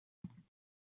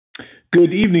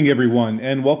Good evening, everyone,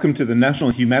 and welcome to the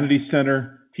National Humanities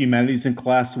Center Humanities in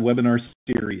Class webinar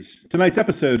series. Tonight's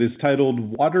episode is titled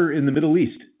Water in the Middle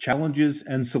East, Challenges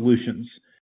and Solutions.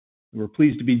 We're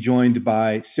pleased to be joined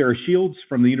by Sarah Shields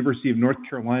from the University of North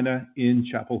Carolina in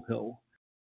Chapel Hill.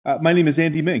 My name is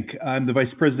Andy Mink. I'm the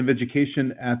Vice President of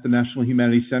Education at the National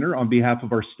Humanities Center on behalf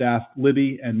of our staff,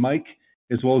 Libby and Mike,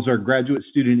 as well as our graduate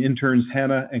student interns,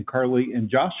 Hannah and Carly and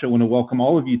Josh. I want to welcome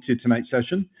all of you to tonight's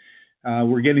session.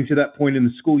 We're getting to that point in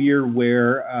the school year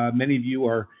where many of you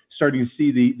are starting to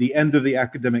see the end of the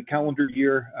academic calendar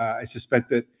year. I suspect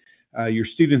that your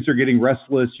students are getting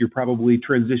restless. You're probably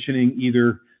transitioning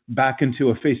either back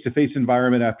into a face-to-face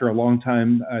environment after a long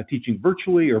time teaching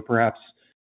virtually, or perhaps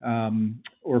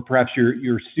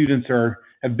your students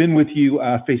have been with you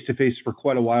face-to-face for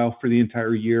quite a while for the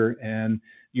entire year, and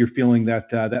you're feeling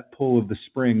that pull of the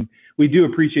spring. We do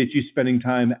appreciate you spending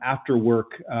time after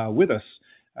work with us.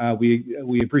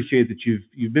 We appreciate that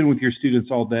you've been with your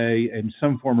students all day in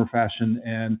some form or fashion,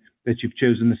 and that you've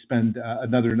chosen to spend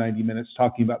another 90 minutes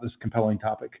talking about this compelling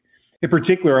topic. In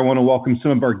particular, I want to welcome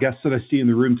some of our guests that I see in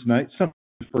the room tonight. Some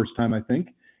for the first time, I think.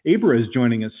 Abra is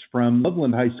joining us from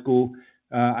Loveland High School.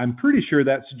 I'm pretty sure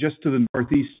that's just to the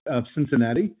northeast of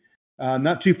Cincinnati.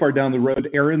 Not too far down the road,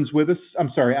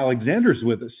 Alexander's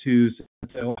with us, who's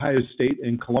at Ohio State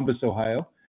in Columbus, Ohio.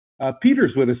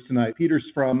 Peter's with us tonight. Peter's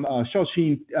from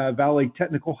Shawsheen Valley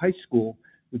Technical High School,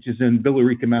 which is in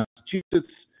Billerica,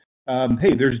 Massachusetts.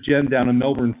 Hey, there's Jen down in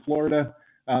Melbourne, Florida.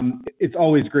 It's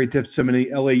always great to have so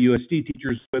many LAUSD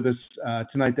teachers with us.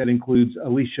 Tonight that includes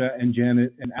Alicia and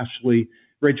Janet and Ashley.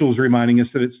 Rachel's reminding us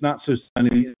that it's not so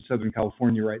sunny in Southern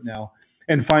California right now.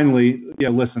 And finally,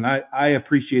 listen, I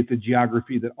appreciate the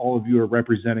geography that all of you are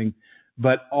representing,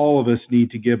 but all of us need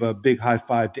to give a big high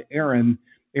five to Aaron.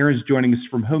 Aaron's joining us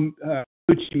from Ho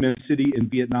Chi Minh City in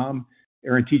Vietnam.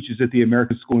 Aaron teaches at the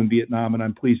American School in Vietnam, and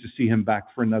I'm pleased to see him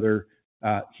back for another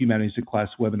Humanities in Class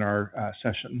webinar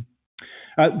session.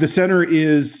 The center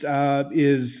is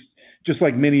just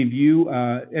like many of you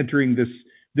entering this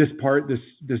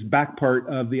back part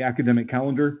of the academic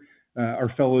calendar.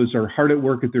 Our fellows are hard at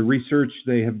work at their research.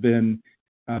 They have been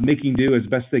making do as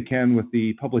best they can with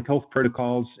the public health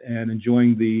protocols and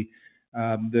enjoying the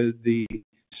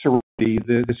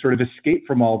sort of escape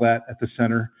from all that at the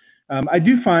center. I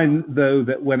do find, though,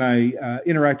 that when I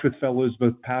interact with fellows,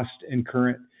 both past and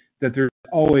current, that there's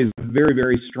always very,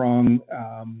 very strong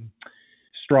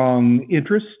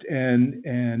interest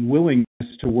and willingness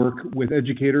to work with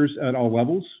educators at all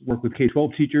levels, work with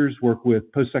K-12 teachers, work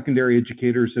with post-secondary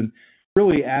educators, and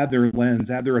really add their lens,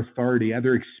 add their authority, add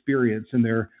their experience and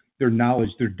their knowledge,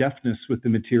 their deftness with the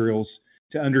materials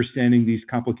to understanding these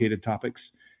complicated topics.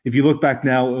 If you look back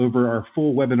now over our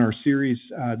full webinar series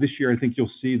this year, I think you'll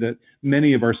see that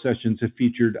many of our sessions have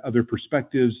featured other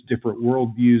perspectives, different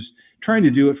worldviews, trying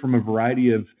to do it from a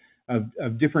variety of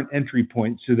different entry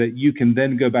points so that you can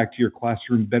then go back to your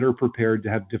classroom better prepared to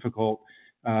have difficult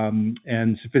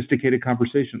and sophisticated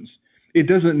conversations. It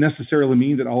doesn't necessarily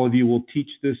mean that all of you will teach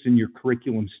this in your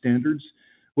curriculum standards.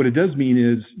 What it does mean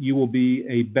is you will be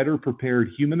a better prepared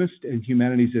humanist and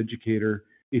humanities educator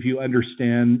if you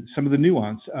understand some of the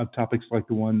nuance of topics like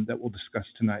the one that we'll discuss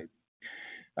tonight.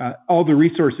 All the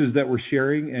resources that we're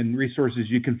sharing and resources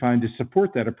you can find to support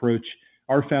that approach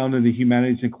are found in the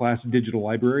Humanities in Class digital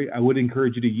library. I would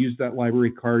encourage you to use that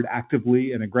library card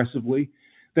actively and aggressively.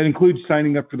 That includes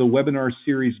signing up for the webinar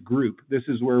series group. This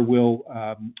is where we'll,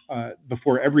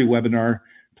 before every webinar,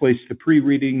 place the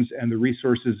pre-readings and the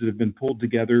resources that have been pulled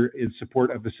together in support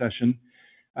of the session.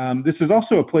 This is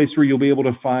also a place where you'll be able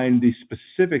to find the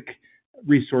specific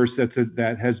resource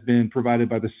that has been provided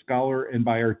by the scholar and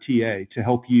by our TA to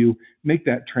help you make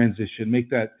that transition, make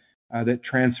that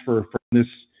transfer from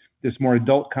this more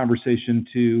adult conversation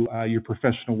to your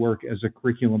professional work as a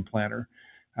curriculum planner.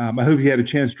 I hope you had a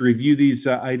chance to review these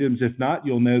items. If not,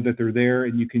 you'll know that they're there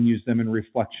and you can use them in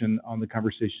reflection on the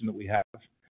conversation that we have.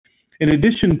 In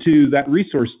addition to that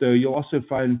resource, though, you'll also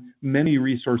find many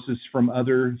resources from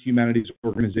other humanities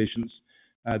organizations.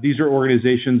 These are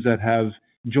organizations that have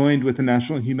joined with the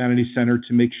National Humanities Center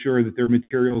to make sure that their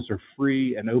materials are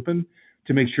free and open,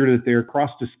 to make sure that they're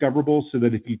cross-discoverable so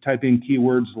that if you type in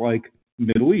keywords like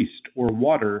Middle East or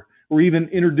water or even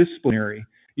interdisciplinary,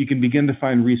 you can begin to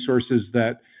find resources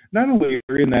that not only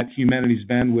are in that humanities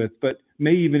bandwidth, but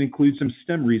may even include some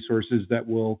STEM resources that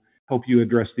will help you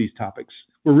address these topics.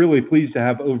 We're really pleased to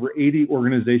have over 80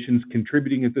 organizations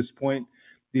contributing at this point.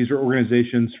 These are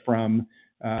organizations from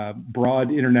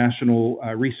broad international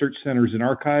research centers and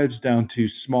archives down to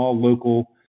small local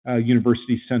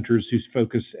university centers whose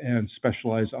focus and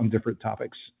specialize on different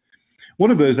topics.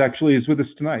 One of those actually is with us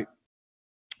tonight.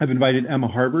 I've invited Emma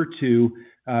Harber to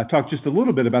talk just a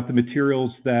little bit about the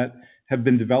materials that have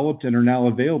been developed and are now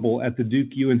available at the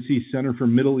Duke-UNC Center for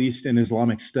Middle East and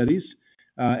Islamic Studies.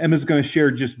 Emma's going to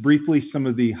share just briefly some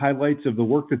of the highlights of the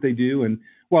work that they do. And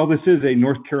while this is a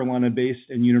North Carolina-based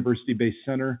and university-based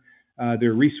center,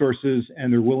 their resources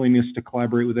and their willingness to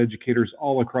collaborate with educators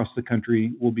all across the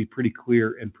country will be pretty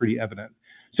clear and pretty evident.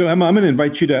 So Emma, I'm going to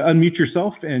invite you to unmute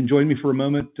yourself and join me for a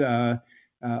moment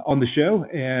on the show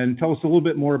and tell us a little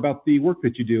bit more about the work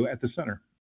that you do at the center.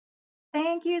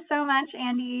 Thank you so much,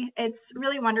 Andy. It's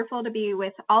really wonderful to be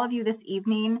with all of you this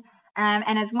evening.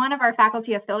 And as one of our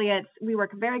faculty affiliates, we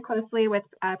work very closely with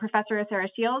Professor Sarah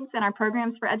Shields in our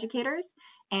programs for educators.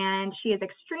 And she is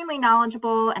extremely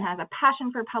knowledgeable and has a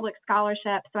passion for public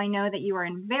scholarship. So I know that you are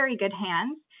in very good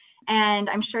hands. And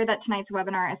I'm sure that tonight's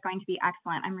webinar is going to be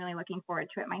excellent. I'm really looking forward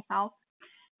to it myself.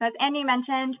 So as Andy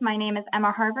mentioned, my name is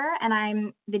Emma Harber, and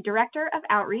I'm the Director of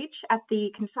Outreach at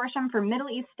the Consortium for Middle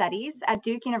East Studies at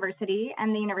Duke University and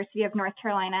the University of North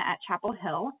Carolina at Chapel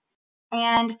Hill.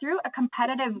 And through a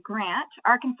competitive grant,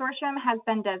 our consortium has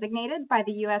been designated by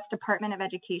the U.S. Department of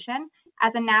Education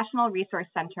as a national resource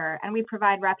center, and we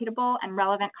provide reputable and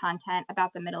relevant content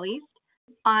about the Middle East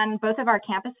on both of our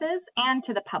campuses and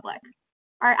to the public.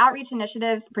 Our outreach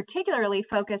initiatives particularly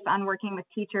focus on working with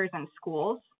teachers and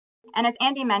schools. And as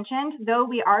Andy mentioned, though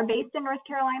we are based in North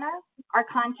Carolina, our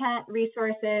content,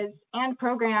 resources, and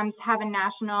programs have a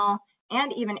national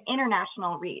and even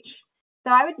international reach.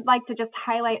 So I would like to just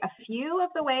highlight a few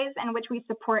of the ways in which we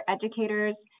support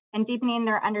educators in deepening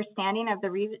their understanding of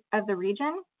the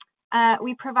region.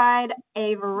 We provide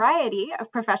a variety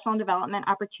of professional development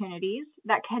opportunities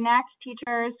that connect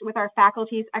teachers with our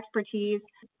faculty's expertise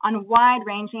on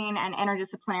wide-ranging and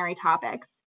interdisciplinary topics.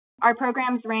 Our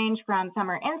programs range from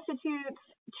summer institutes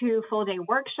to full-day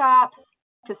workshops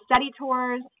to study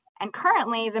tours, and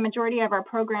currently the majority of our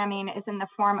programming is in the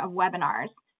form of webinars.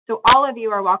 So all of you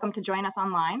are welcome to join us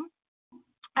online.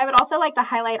 I would also like to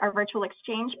highlight our virtual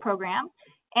exchange program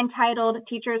entitled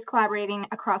Teachers Collaborating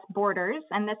Across Borders,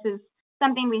 and this is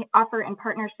something we offer in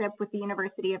partnership with the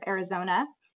University of Arizona.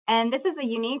 And this is a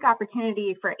unique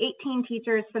opportunity for 18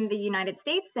 teachers from the United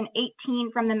States and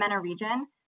 18 from the MENA region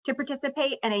to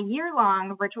participate in a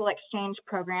year-long virtual exchange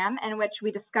program in which we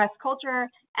discuss culture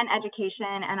and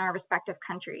education in our respective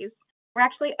countries. We're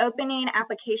actually opening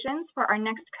applications for our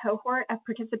next cohort of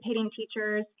participating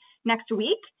teachers next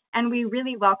week, and we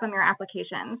really welcome your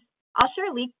applications. I'll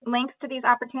share links to these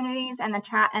opportunities in the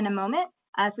chat in a moment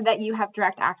so that you have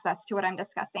direct access to what I'm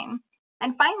discussing.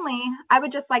 And finally, I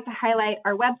would just like to highlight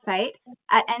our website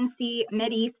at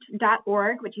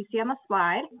ncmideast.org, which you see on the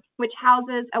slide, which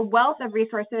houses a wealth of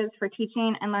resources for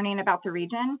teaching and learning about the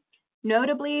region.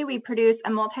 Notably, we produce a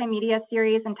multimedia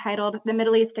series entitled The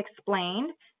Middle East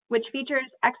Explained, which features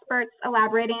experts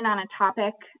elaborating on a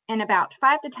topic in about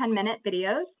 5 to 10 minute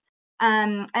videos,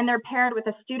 and they're paired with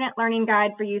a student learning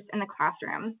guide for use in the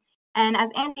classroom. And as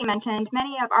Andy mentioned,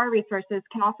 many of our resources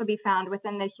can also be found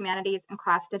within the Humanities and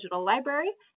Class Digital Library,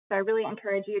 so I really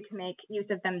encourage you to make use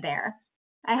of them there.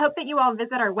 I hope that you all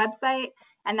visit our website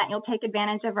and that you'll take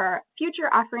advantage of our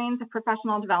future offerings of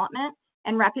professional development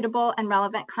and reputable and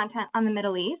relevant content on the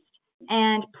Middle East.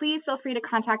 And please feel free to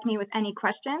contact me with any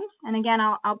questions. And again,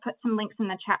 I'll put some links in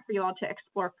the chat for you all to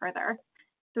explore further.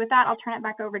 So with that, I'll turn it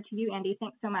back over to you, Andy.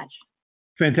 Thanks so much.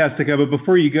 Fantastic. But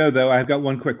before you go, though, I've got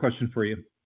one quick question for you.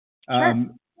 Sure.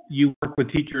 You work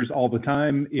with teachers all the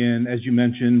time in, as you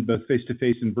mentioned, both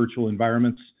face-to-face and virtual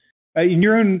environments. In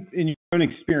your own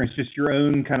experience, just your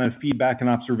own kind of feedback and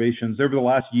observations over the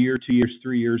last year, 2 years,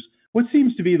 3 years, what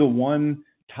seems to be the one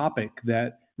topic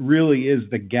that really is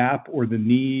the gap or the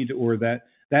need or that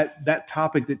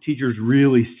topic that teachers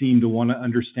really seem to want to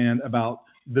understand about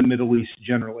the Middle East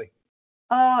generally?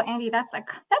 Oh, Andy, that's a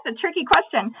tricky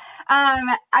question.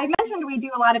 I mentioned we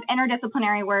do a lot of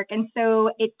interdisciplinary work, and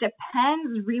so it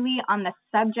depends really on the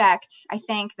subject, I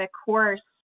think, the course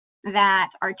that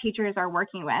our teachers are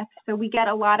working with. So we get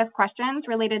a lot of questions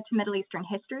related to Middle Eastern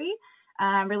history,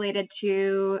 related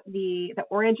to the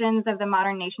origins of the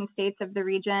modern nation states of the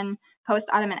region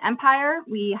post-Ottoman Empire.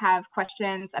 We have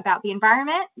questions about the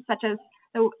environment, such as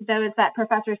those that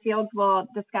Professor Shields will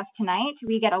discuss tonight.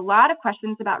 We get a lot of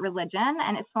questions about religion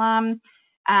and Islam,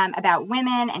 about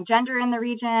women and gender in the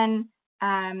region.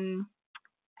 And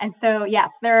so, yes,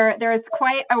 there is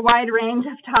quite a wide range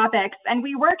of topics, and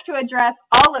we work to address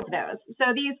all of those.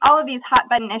 So all of these hot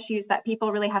button issues that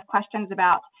people really have questions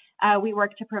about, we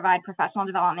work to provide professional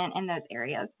development in those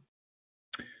areas.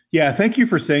 Yeah, thank you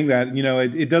for saying that. You know,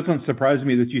 it doesn't surprise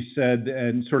me that you said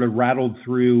and sort of rattled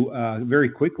through very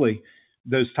quickly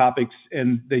those topics,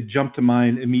 and they jump to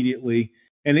mind immediately.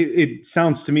 And it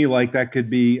sounds to me like that could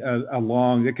be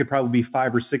it could probably be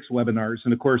 5 or 6 webinars.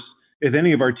 And of course, if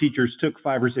any of our teachers took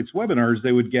 5 or 6 webinars,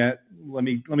 they would get, let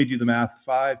me do the math,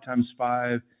 5 times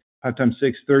 5, 5 times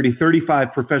 6, 30, 35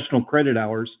 professional credit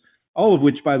hours, all of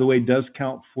which, by the way, does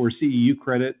count for CEU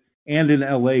credit, and in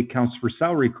LA counts for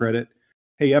salary credit.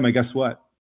 Hey, Emma, guess what?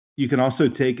 You can also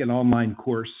take an online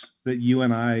course that you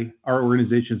and our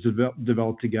organizations have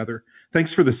developed together.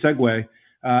 Thanks for the segue.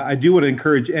 I do want to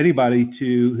encourage anybody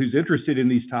who's interested in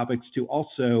these topics to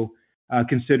also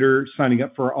consider signing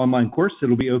up for our online course.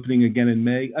 It'll be opening again in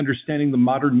May, Understanding the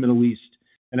Modern Middle East.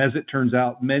 And as it turns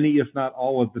out, many, if not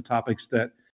all, of the topics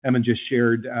that Emma just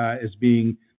shared as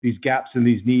being these gaps and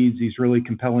these needs, these really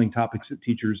compelling topics that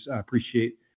teachers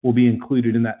appreciate, will be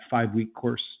included in that 5-week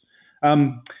course.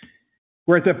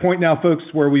 We're at that point now, folks,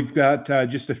 where we've got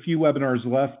just a few webinars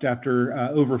left. After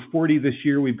over 40 this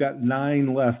year, we've got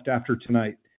 9 left after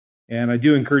tonight. And I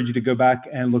do encourage you to go back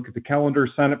and look at the calendar,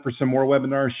 sign up for some more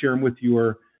webinars, share them with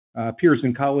your peers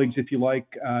and colleagues if you like,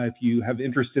 if you have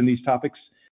interest in these topics.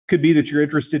 Could be that you're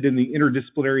interested in the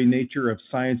interdisciplinary nature of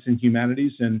science and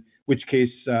humanities, in which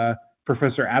case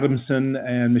Professor Adamson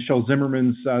and Michelle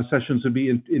Zimmerman's sessions would be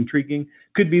intriguing.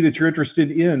 Could be that you're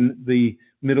interested in the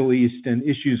Middle East and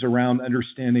issues around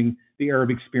understanding the Arab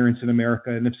experience in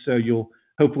America. And if so, you'll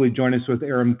hopefully join us with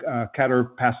Aram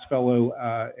Katter, past fellow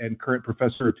and current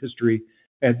professor of history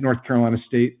at North Carolina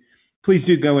State. Please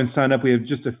do go and sign up. We have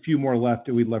just a few more left,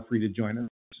 and we'd love for you to join us.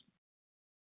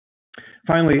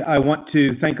 Finally, I want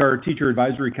to thank our Teacher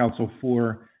Advisory Council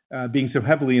for being so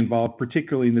heavily involved,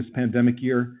 particularly in this pandemic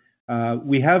year.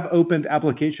 We have opened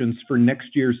applications for next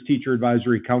year's Teacher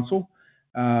Advisory Council.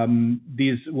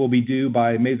 These will be due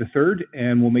by May the 3rd,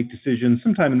 and we'll make decisions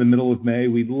sometime in the middle of May.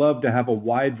 We'd love to have a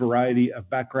wide variety of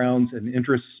backgrounds and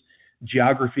interests,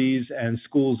 geographies, and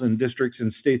schools and districts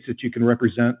and states that you can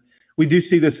represent. We do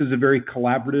see this as a very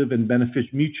collaborative and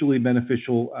mutually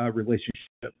beneficial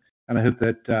relationship, and I hope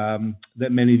that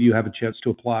many of you have a chance to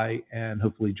apply and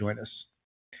hopefully join us.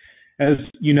 As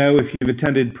you know, if you've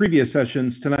attended previous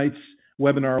sessions, tonight's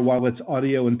webinar, while it's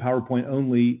audio and PowerPoint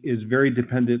only, is very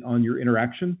dependent on your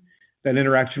interaction. That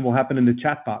interaction will happen in the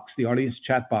chat box. The audience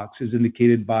chat box is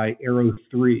indicated by arrow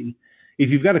 3. If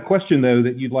you've got a question, though,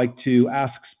 that you'd like to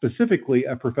ask specifically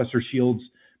of Professor Shields,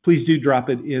 please do drop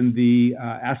it in the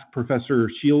Ask Professor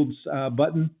Shields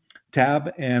button tab,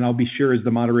 and I'll be sure as the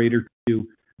moderator to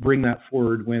bring that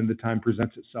forward when the time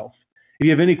presents itself. If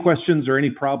you have any questions or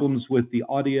any problems with the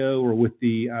audio or with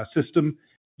the system,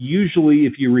 usually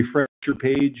if you refresh your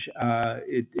page,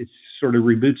 it sort of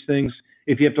reboots things.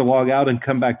 If you have to log out and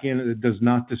come back in, it does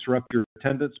not disrupt your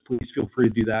attendance. Please feel free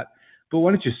to do that. But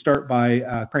why don't you start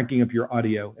by cranking up your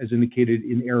audio as indicated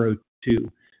in arrow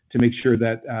 2 to make sure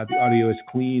that the audio is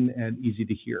clean and easy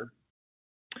to hear.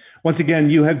 Once again,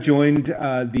 you have joined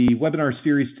the webinar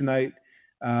series tonight.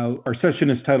 Our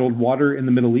session is titled Water in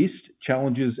the Middle East,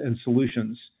 Challenges and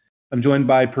Solutions. I'm joined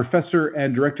by Professor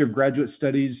and Director of Graduate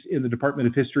Studies in the Department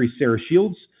of History, Sarah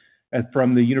Shields,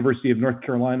 from the University of North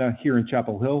Carolina here in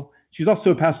Chapel Hill. She's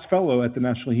also a past fellow at the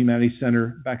National Humanities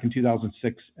Center back in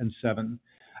 2006 and 2007.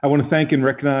 I want to thank and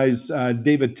recognize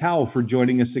David Towle for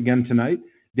joining us again tonight.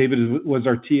 David was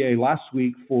our TA last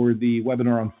week for the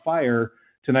webinar on fire.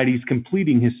 Tonight he's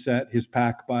completing his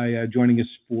pack by joining us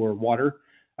for water.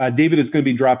 David is going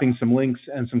to be dropping some links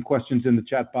and some questions in the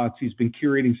chat box. He's been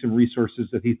curating some resources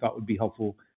that he thought would be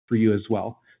helpful for you as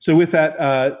well. So with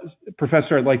that,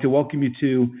 Professor, I'd like to welcome you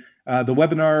to the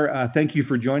webinar. Thank you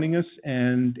for joining us,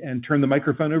 and turn the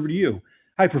microphone over to you.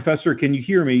 Hi, Professor. Can you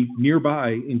hear me nearby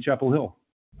in Chapel Hill?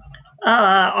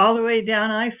 All the way down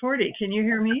I-40. Can you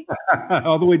hear me?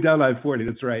 All the way down I-40.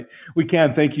 That's right. We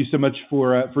can. Thank you so much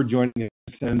for joining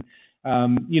us. And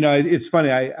you know, it's funny.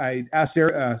 I asked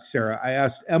Sarah. I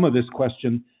asked Emma this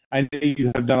question. I know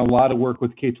you have done a lot of work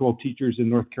with K-12 teachers in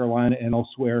North Carolina and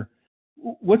elsewhere.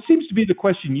 What seems to be the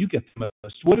question you get the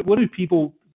most? What do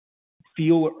people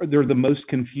feel they're the most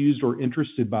confused or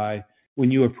interested by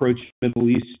when you approach the Middle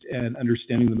East and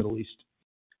understanding the Middle East?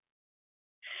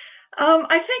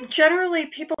 I think generally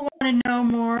people want to know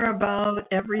more about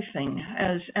everything.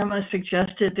 As Emma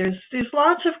suggested, there's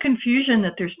lots of confusion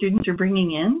that their students are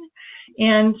bringing in.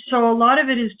 And so a lot of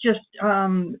it is just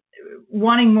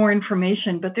wanting more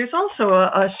information, but there's also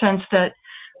a sense that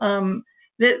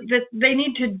that they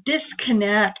need to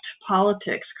disconnect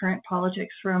politics, current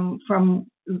politics, from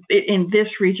in this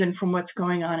region from what's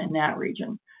going on in that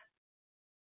region.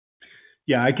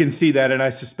 Yeah, I can see that, and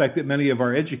I suspect that many of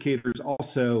our educators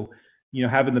also, you know,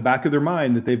 have in the back of their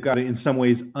mind that they've got to, in some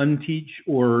ways, unteach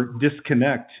or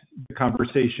disconnect the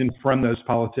conversation from those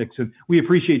politics. And we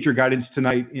appreciate your guidance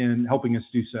tonight in helping us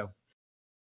do so.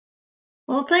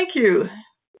 Well, thank you.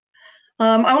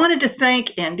 I wanted to thank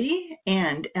Andy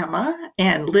and Emma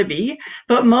and Libby,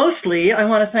 but mostly I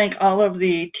want to thank all of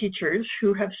the teachers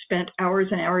who have spent hours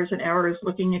and hours and hours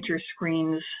looking at your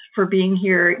screens, for being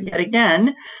here yet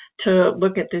again to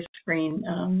look at this screen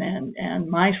and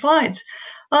my slides.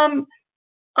 I'm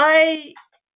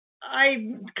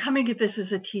coming at this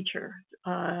as a teacher.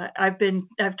 I've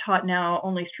taught now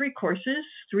only 3 courses,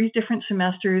 3 different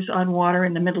semesters on water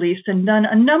in the Middle East, and done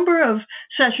a number of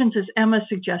sessions, as Emma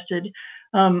suggested,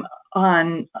 for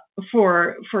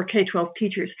K-12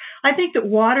 teachers. I think that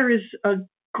water is a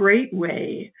great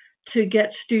way to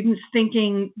get students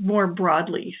thinking more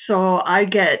broadly. So I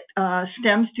get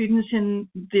STEM students in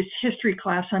this history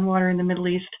class on water in the Middle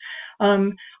East.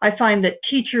 I find that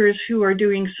teachers who are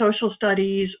doing social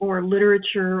studies or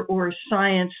literature or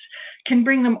science can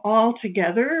bring them all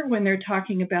together when they're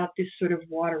talking about this sort of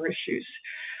water issues.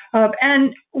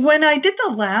 And when I did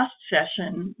the last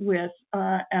session with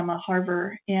Emma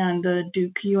Harver and the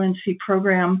Duke UNC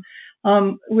program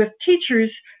with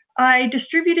teachers, I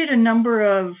distributed a number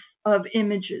of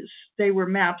images. They were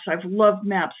maps. I've loved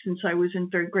maps since I was in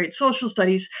 3rd grade social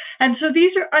studies. And so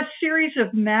these are a series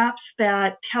of maps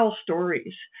that tell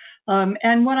stories.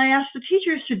 And what I asked the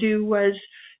teachers to do was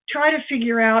try to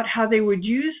figure out how they would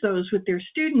use those with their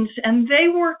students. And they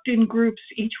worked in groups,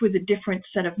 each with a different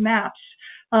set of maps,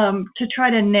 to try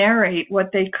to narrate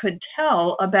what they could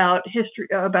tell about history,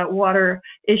 about water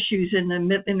issues in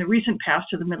the recent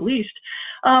past of the Middle East.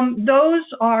 Those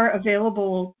are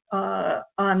available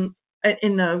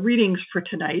in the readings for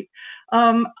tonight.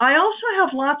 I also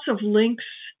have lots of links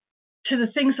to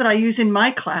the things that I use in my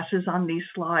classes on these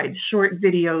slides, short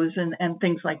videos and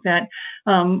things like that.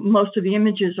 Most of the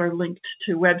images are linked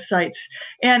to websites.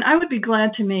 And I would be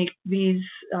glad to make this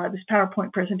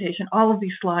PowerPoint presentation, all of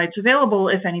these slides, available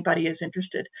if anybody is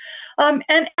interested.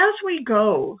 And as we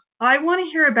go, I want to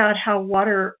hear about how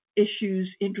water issues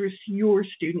interest your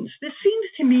students. This seems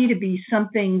to me to be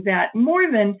something that, more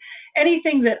than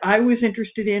anything that I was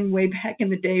interested in way back in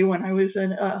the day when I was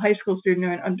a high school student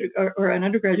or an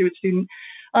undergraduate student,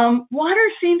 water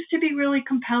seems to be really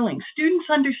compelling. Students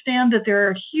understand that there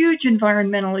are huge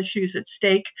environmental issues at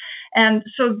stake, and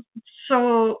so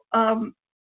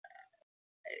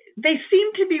they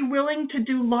seem to be willing to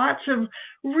do lots of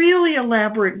really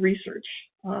elaborate research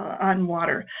on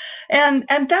water. And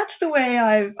that's the way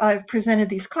I've presented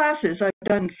these classes. I've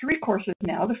done 3 courses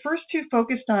now. The first 2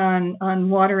 focused on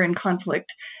water and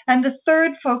conflict, and the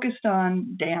third focused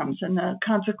on dams and the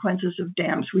consequences of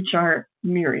dams, which are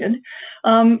myriad.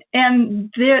 And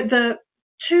the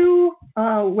 2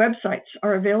 websites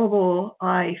are available,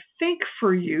 I think,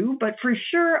 for you, but for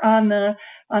sure on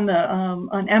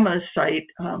Emma's site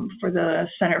for the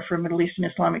Center for Middle East and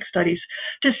Islamic Studies,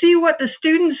 to see what the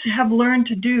students have learned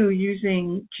to do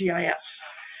using GIS.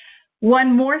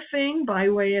 One more thing by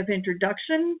way of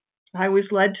introduction, I was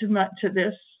led to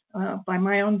this by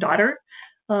my own daughter.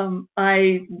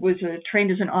 I was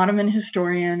trained as an Ottoman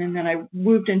historian, and then I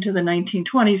moved into the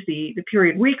 1920s, the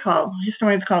period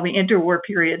historians call the interwar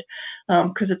period,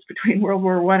 because it's between World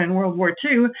War I and World War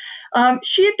II.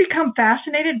 She had become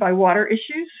fascinated by water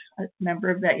issues, a member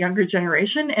of that younger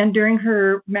generation, and during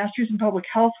her master's in public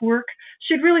health work,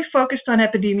 she'd really focused on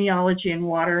epidemiology and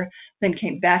water, then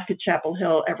came back to Chapel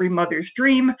Hill, every mother's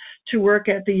dream, to work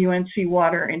at the UNC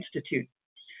Water Institute.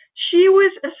 She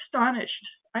was astonished.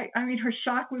 I mean, her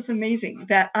shock was amazing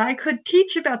that I could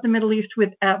teach about the Middle East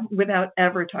without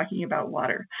ever talking about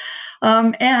water.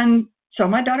 And so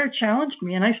my daughter challenged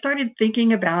me, and I started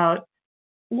thinking about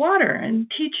water and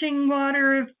teaching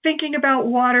water, thinking about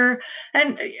water,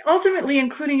 and ultimately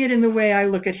including it in the way I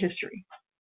look at history.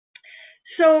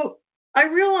 So I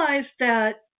realized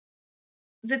that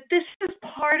this is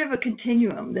part of a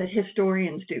continuum that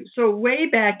historians do. So way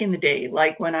back in the day,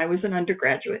 like when I was an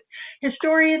undergraduate,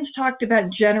 historians talked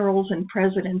about generals and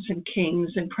presidents and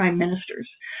kings and prime ministers.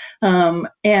 And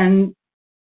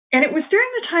it was during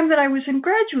the time that I was in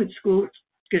graduate school, it's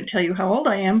going to tell you how old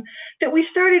I am, that we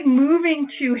started moving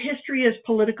to history as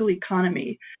political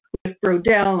economy with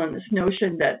Brodel and this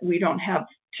notion that we don't have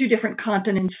 2 different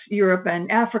continents, Europe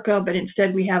and Africa, but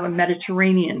instead we have a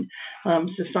Mediterranean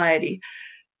society.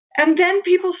 And then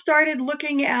people started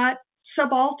looking at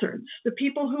subalterns, the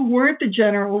people who weren't the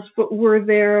generals, but were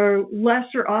their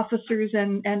lesser officers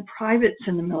and privates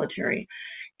in the military.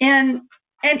 And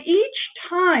each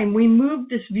time we moved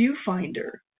this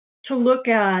viewfinder to look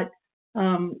at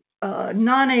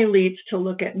non-elites, to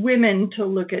look at women, to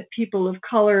look at people of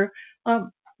color,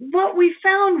 what we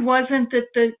found wasn't that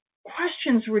the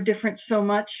questions were different so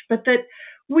much, but that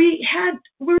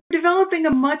we're developing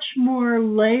a much more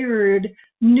layered,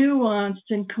 nuanced,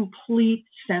 and complete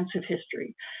sense of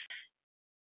history.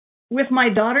 With my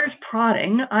daughter's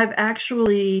prodding, I've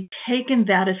actually taken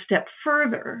that a step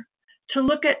further to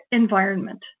look at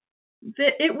environment.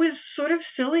 It was sort of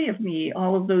silly of me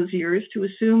all of those years to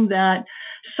assume that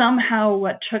somehow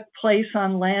what took place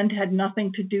on land had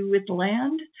nothing to do with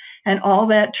land, and all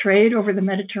that trade over the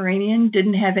Mediterranean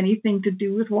didn't have anything to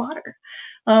do with water.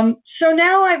 So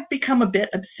now I've become a bit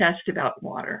obsessed about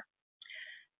water.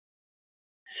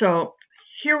 So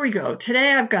here we go.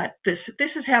 Today I've got this. This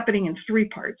is happening in 3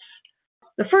 parts.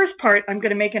 The first part, I'm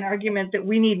going to make an argument that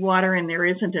we need water and there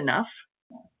isn't enough.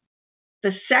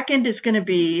 The second is going to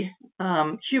be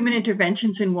human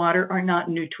interventions in water are not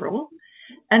neutral.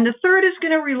 And the third is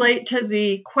going to relate to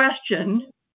the question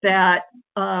that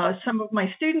some of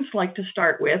my students like to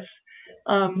start with,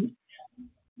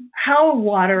 how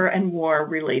water and war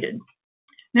related.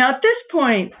 Now, at this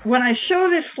point, when I show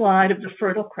this slide of the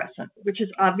Fertile Crescent, which is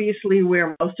obviously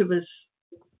where most of us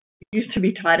used to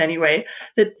be taught anyway,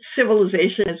 that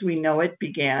civilization as we know it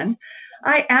began,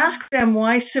 I ask them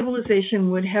why civilization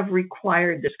would have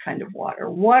required this kind of water.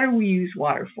 What do we use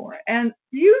water for? And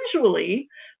usually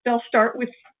they'll start with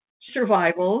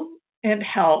survival and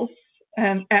health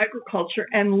and agriculture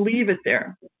and leave it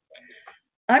there.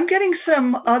 I'm getting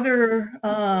some other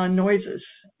noises.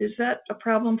 Is that a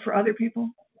problem for other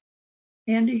people?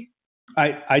 Andy?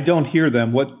 I don't hear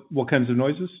them. What kinds of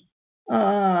noises?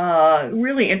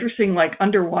 Really interesting, like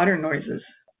underwater noises.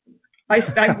 I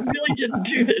really didn't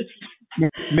do this.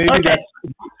 Maybe okay.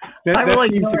 I will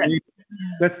ignore it.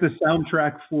 That's the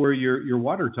soundtrack for your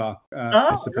water talk.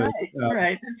 I suppose. Right. All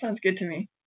right. That sounds good to me.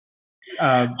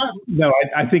 No,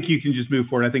 I think you can just move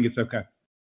forward. I think it's okay.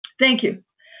 Thank you.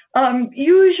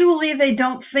 Usually they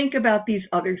don't think about these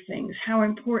other things, how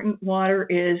important water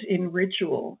is in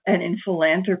ritual and in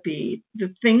philanthropy,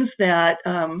 the things that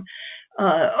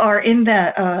are in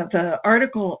that the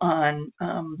article on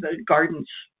the gardens,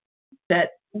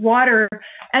 that water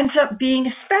ends up being,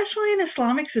 especially in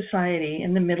Islamic society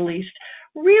in the Middle East,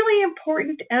 really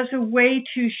important as a way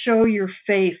to show your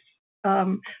faith.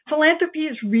 Philanthropy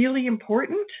is really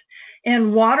important,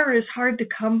 and water is hard to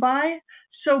come by.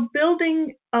 So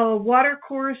building a water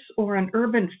course or an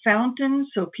urban fountain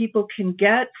so people can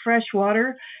get fresh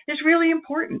water is really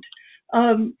important.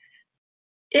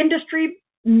 Industry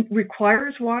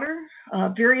requires water.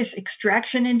 Various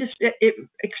extraction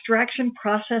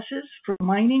processes for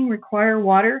mining require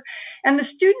water. And the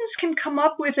students can come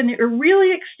up with a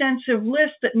really extensive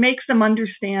list that makes them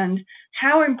understand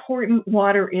how important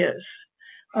water is.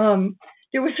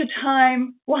 There was a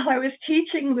time while I was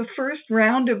teaching the first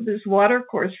round of this water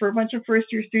course for a bunch of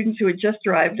first-year students who had just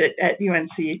arrived at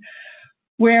UNC,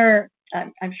 where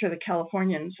I'm sure the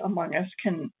Californians among us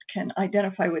can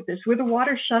identify with this, where the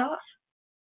water shut off.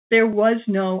 There was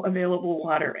no available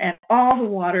water, and all the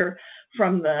water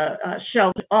from the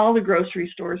shelves, all the grocery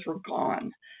stores were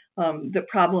gone. The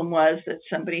problem was that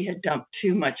somebody had dumped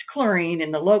too much chlorine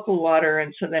in the local water,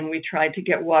 and so then we tried to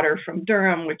get water from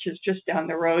Durham, which is just down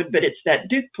the road, but it's that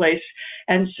Duke place,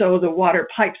 and so the water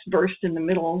pipes burst in the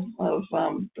middle of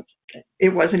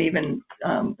it wasn't even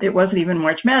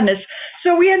March Madness.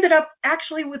 So we ended up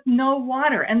actually with no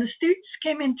water, and the students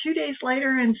came in 2 days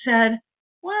later and said,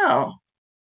 "Wow,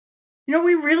 you know,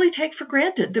 we really take for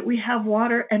granted that we have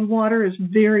water, and water is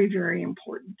very, very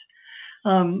important."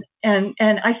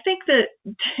 And I think that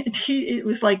it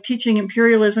was like teaching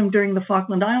imperialism during the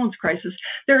Falkland Islands crisis.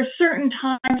 There are certain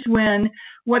times when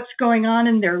what's going on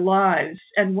in their lives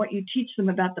and what you teach them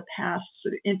about the past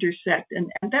sort of intersect,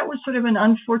 and that was sort of an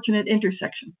unfortunate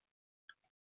intersection.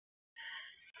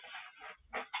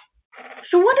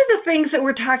 So one of the things that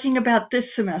we're talking about this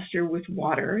semester with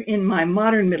water in my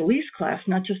Modern Middle East class,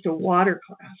 not just a water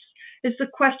class, is the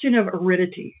question of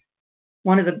aridity.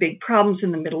 One of the big problems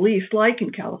in the Middle East, like in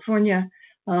California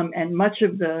and much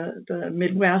of the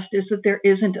Midwest, is that there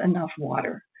isn't enough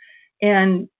water.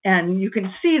 And you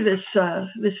can see this,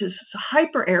 this is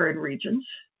hyper-arid regions,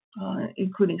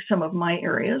 including some of my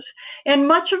areas. And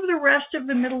much of the rest of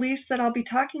the Middle East that I'll be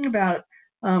talking about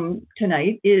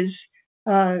tonight is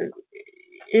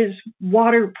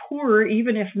water poor,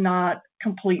 even if not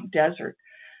complete desert.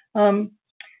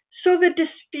 So the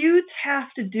disputes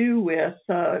have to do with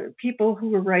people who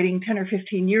were writing 10 or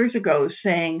 15 years ago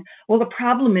saying, well, the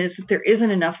problem is that there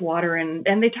isn't enough water.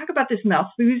 And they talk about this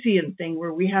Malthusian thing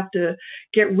where we have to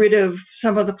get rid of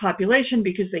some of the population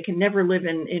because they can never live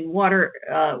in water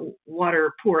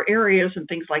poor areas and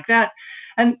things like that.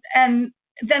 And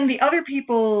then the other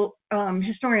people,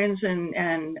 historians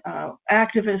and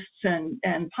activists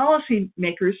and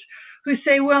policymakers, who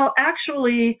say, well,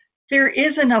 actually, there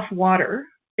is enough water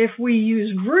if we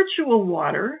use virtual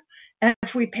water and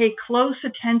if we pay close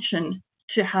attention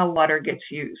to how water gets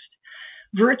used.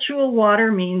 Virtual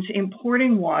water means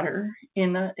importing water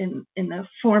in the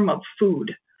form of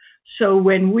food. So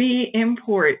when we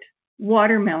import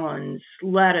watermelons,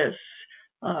 lettuce,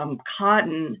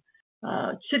 cotton,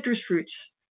 citrus fruits,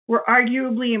 we're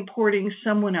arguably importing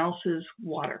someone else's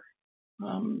water.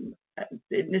 In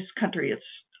this country, it's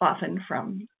often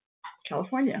from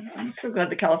California. I'm so glad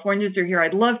the Californians are here.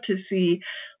 I'd love to see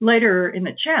later in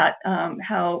the chat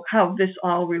how this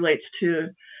all relates to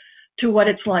what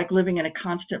it's like living in a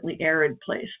constantly arid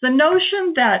place. The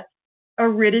notion that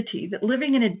aridity, that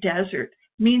living in a desert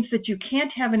means that you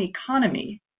can't have an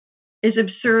economy, is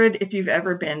absurd if you've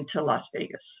ever been to Las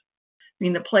Vegas. I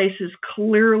mean, the place is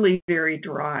clearly very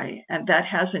dry, and that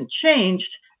hasn't changed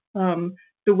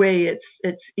the way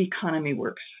its economy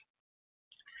works.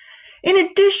 In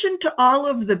addition to all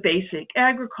of the basic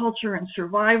agriculture and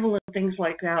survival and things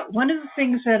like that, one of the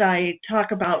things that I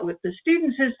talk about with the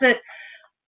students is that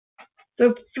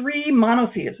the three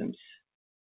monotheisms,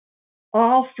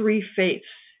 all three faiths,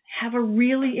 have a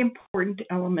really important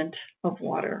element of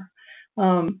water.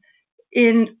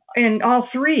 In all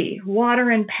three,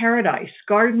 water and paradise,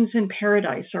 gardens and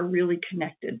paradise are really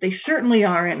connected. They certainly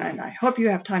are, and I hope you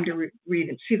have time to read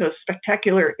and see those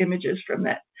spectacular images from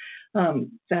that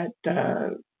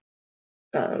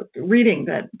reading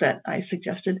that I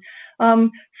suggested.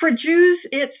 For Jews,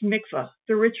 it's mikvah,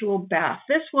 the ritual bath.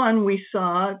 This one we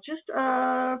saw just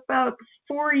about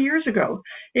 4 years ago.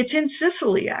 It's in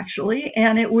Sicily, actually,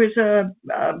 and it was a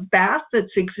bath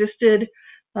that's existed,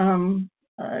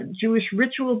 a Jewish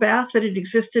ritual bath that had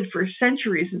existed for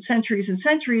centuries and centuries and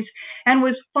centuries, and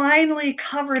was finally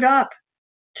covered up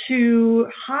to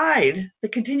hide the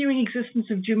continuing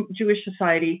existence of Jewish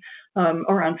society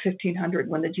around 1500,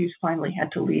 when the Jews finally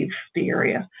had to leave the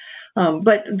area.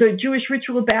 But the Jewish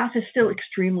ritual bath is still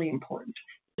extremely important.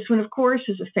 This one, of course,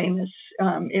 is a famous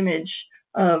image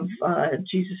of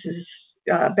Jesus's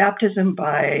baptism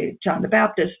by John the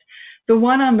Baptist. The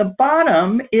one on the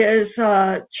bottom is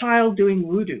a child doing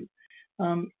wudu.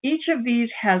 Each of these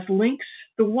has links.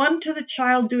 The one to the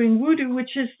child doing wudu,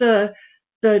 which is the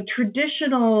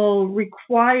traditional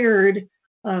required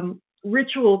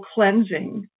ritual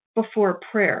cleansing before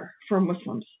prayer for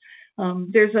Muslims.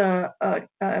 There's a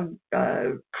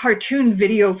cartoon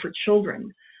video for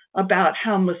children about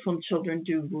how Muslim children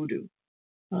do wudu.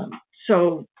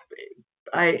 So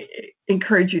I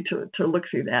encourage you to look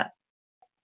through that.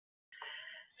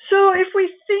 So if we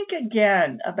think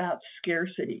again about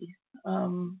scarcity,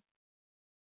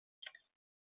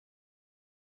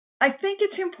 I think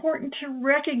it's important to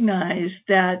recognize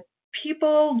that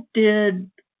people did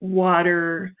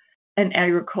water and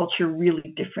agriculture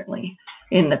really differently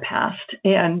in the past,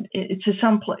 and to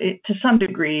some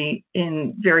degree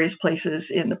in various places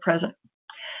in the present.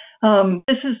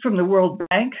 This is from the World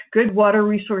Bank. Good water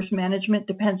resource management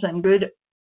depends on good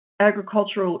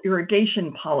agricultural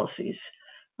irrigation policies.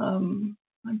 I'm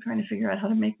trying to figure out how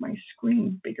to make my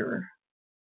screen bigger.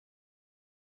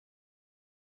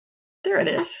 There it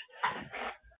is.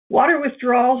 Water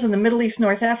withdrawals in the Middle East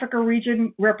North Africa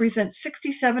region represent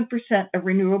 67% of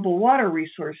renewable water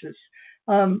resources.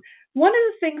 One of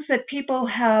the things that people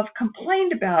have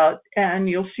complained about, and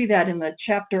you'll see that in the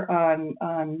chapter on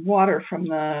water from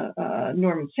the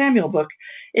Norman Samuel book,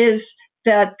 is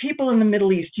that people in the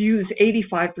Middle East use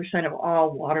 85% of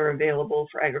all water available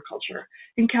for agriculture.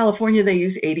 In California, they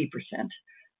use 80%.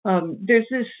 There's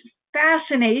this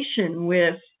fascination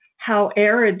with how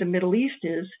arid the Middle East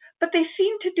is, but they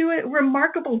seem to do a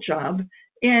remarkable job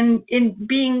in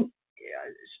being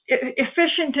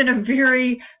efficient in a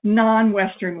very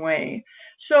non-Western way.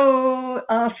 So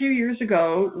a few years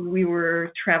ago, we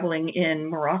were traveling in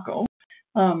Morocco,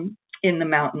 in the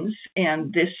mountains,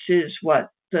 and this is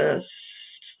what the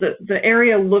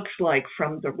area looks like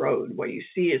from the road. What you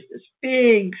see is this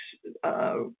big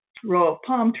row of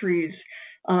palm trees,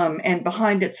 and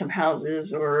behind it some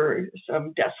houses or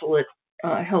some desolate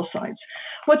hillsides.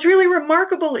 What's really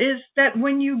remarkable is that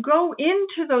when you go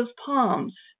into those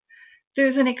palms,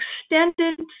 there's an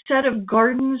extended set of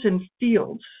gardens and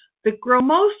fields that grow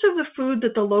most of the food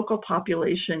that the local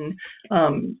population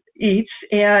eats,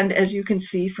 and as you can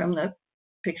see from the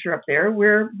picture up there,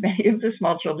 where many of the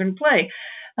small children play.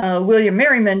 William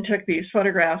Merriman took these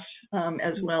photographs,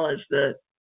 as well as the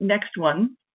next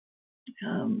one.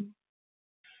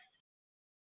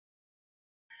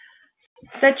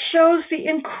 That shows the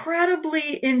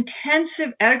incredibly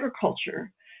intensive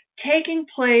agriculture taking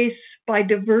place by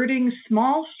diverting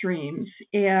small streams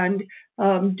and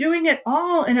doing it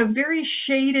all in a very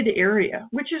shaded area,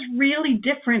 which is really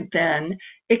different than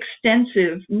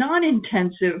extensive,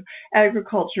 non-intensive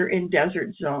agriculture in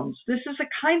desert zones. This is a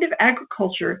kind of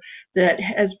agriculture that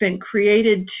has been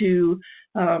created to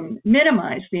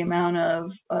minimize the amount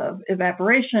of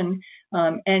evaporation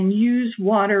and use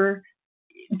water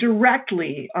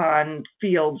directly on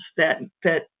fields that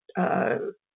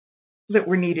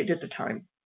were needed at the time.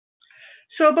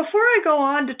 So before I go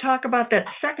on to talk about that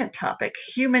second topic,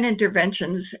 human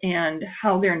interventions and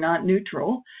how they're not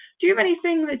neutral, do you have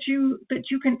anything that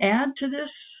you can add to this?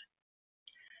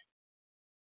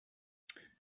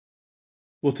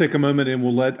 We'll take a moment and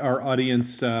we'll let our audience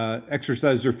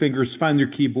exercise their fingers, find their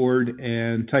keyboard,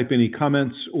 and type any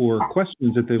comments or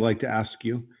questions that they'd like to ask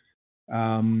you.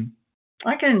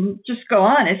 I can just go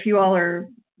on if you all are,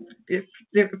 if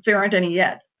there aren't any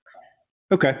yet.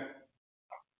 Okay.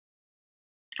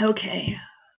 Okay.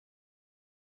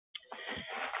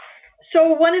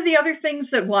 So one of the other things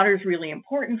that water is really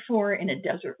important for in a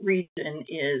desert region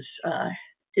is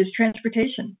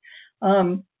transportation.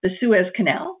 The Suez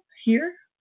Canal here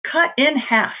cut in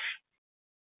half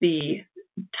the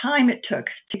time it took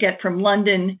to get from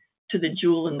London to the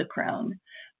jewel in the crown.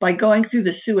 By going through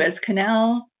the Suez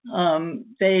Canal,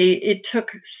 it took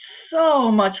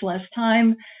so much less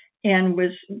time and was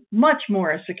much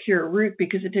more a secure route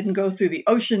because it didn't go through the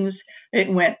oceans.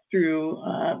 It went through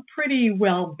pretty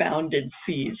well-bounded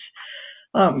seas.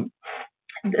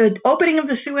 The opening of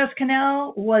the Suez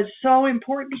Canal was so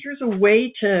important. Here's a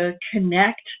way to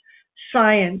connect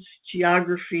science,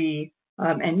 geography,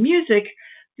 and music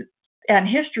and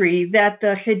history that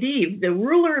the Khedive, the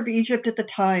ruler of Egypt at the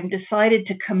time, decided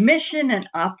to commission an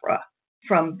opera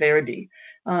from Verdi.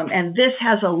 And this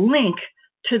has a link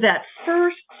to that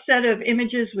first set of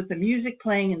images with the music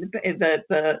playing in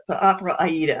the opera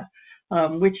Aida,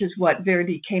 which is what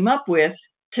Verdi came up with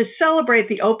to celebrate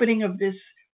the opening of this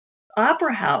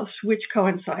opera house, which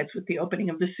coincides with the opening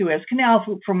of the Suez Canal,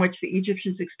 from which the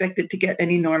Egyptians expected to get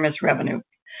an enormous revenue.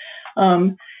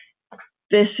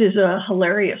 This is a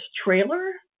hilarious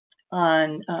trailer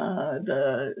on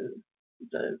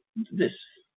this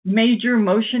major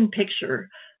motion picture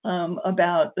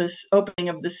about this opening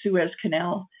of the Suez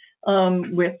Canal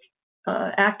with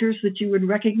actors that you would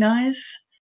recognize.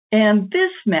 And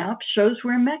this map shows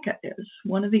where Mecca is.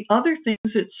 One of the other things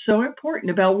that's so important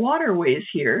about waterways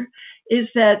here is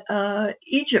that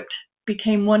Egypt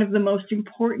became one of the most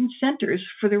important centers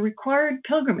for the required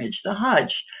pilgrimage, the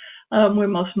Hajj, where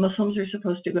most Muslims are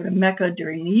supposed to go to Mecca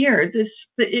during the year.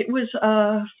 It was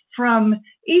from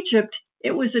Egypt.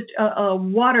 It was a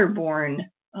waterborne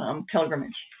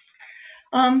pilgrimage.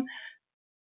 I'm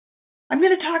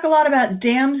going to talk a lot about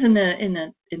dams in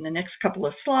the next couple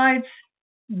of slides.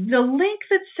 The link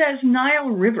that says Nile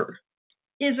River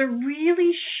is a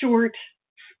really short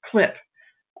clip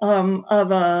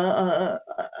of a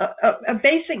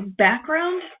basic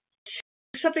background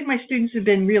to something my students have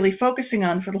been really focusing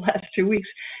on for the last 2 weeks,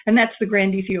 and that's the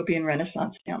Greater Ethiopian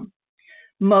Renaissance Dam.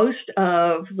 Most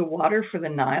of the water for the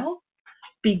Nile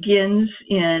begins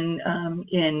in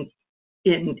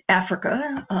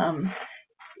Africa,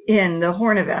 in the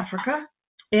Horn of Africa,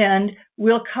 and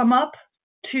will come up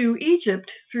to Egypt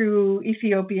through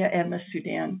Ethiopia and the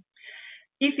Sudan.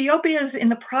 Ethiopia is in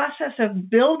the process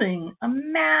of building a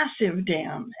massive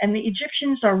dam, and the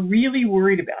Egyptians are really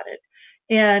worried about it.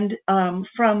 And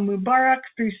from Mubarak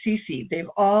through Sisi,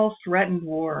 they've all threatened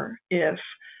war if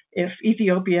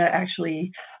Ethiopia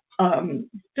actually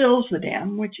fills the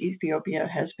dam, which Ethiopia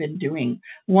has been doing.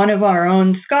 One of our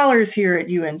own scholars here at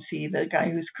UNC, the guy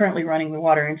who's currently running the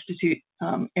Water Institute,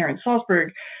 Aaron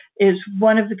Salzberg, is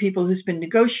one of the people who's been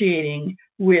negotiating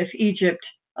with Egypt,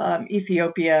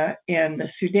 Ethiopia, and the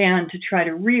Sudan to try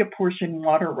to reapportion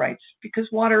water rights,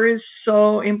 because water is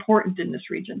so important in this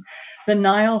region. The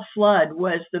Nile flood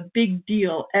was the big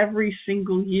deal every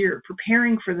single year.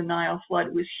 Preparing for the Nile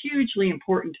flood was hugely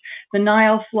important. The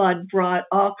Nile flood brought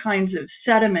all kinds of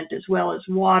sediment as well as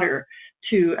water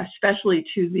especially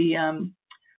to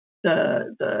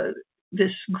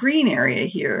this green area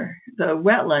here, the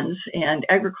wetlands and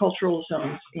agricultural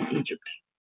zones in Egypt.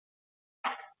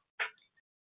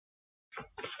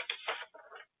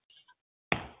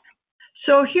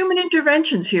 So human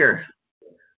interventions here.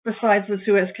 Besides the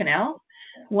Suez Canal,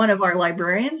 one of our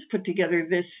librarians put together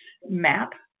this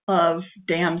map of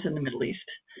dams in the Middle East.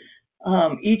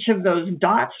 Each of those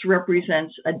dots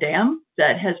represents a dam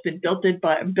that has been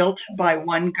built by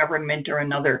one government or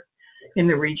another in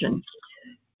the region.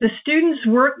 The students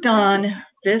worked on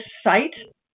this site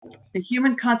the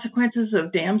human consequences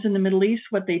of dams in the Middle East.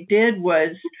 What they did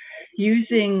was,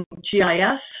 using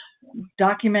GIS,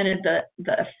 documented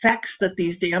the effects that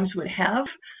these dams would have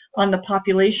on the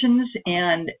populations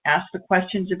and asked the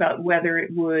questions about whether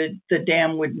the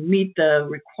dam would meet the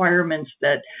requirements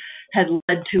that had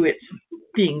led to its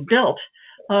being built.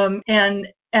 And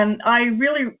I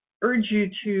really urge you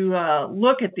to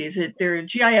look at these. They're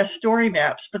GIS story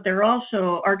maps, but they're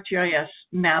also ArcGIS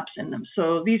maps in them.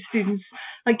 So these students,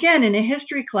 again, in a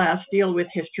history class, deal with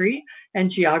history and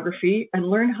geography and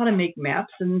learn how to make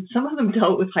maps. And some of them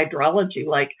dealt with hydrology,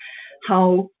 like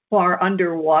how far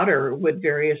underwater would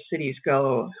various cities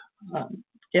go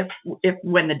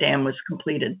when the dam was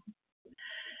completed.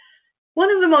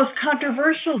 One of the most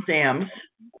controversial dams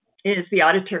is the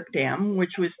Ataturk Dam,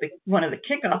 which was one of the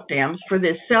kickoff dams for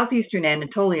this Southeastern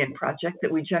Anatolian project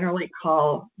that we generally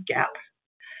call GAP.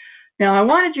 Now, I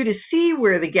wanted you to see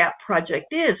where the GAP project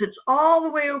is. It's all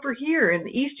the way over here in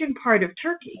the eastern part of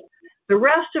Turkey. The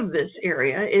rest of this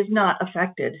area is not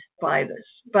affected by this,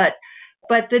 but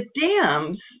the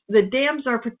dams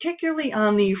are particularly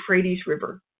on the Euphrates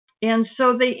River, and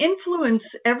so they influence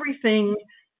everything,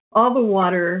 all the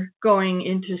water going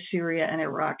into Syria and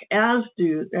Iraq, as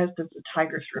does the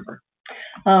Tigris River.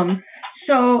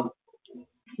 So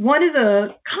one of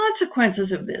the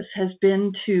consequences of this has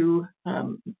been to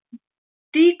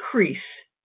decrease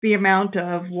the amount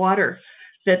of water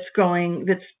that's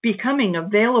becoming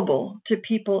available to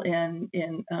people in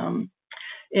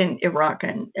Iraq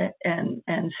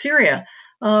and Syria.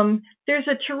 There's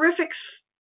a terrific,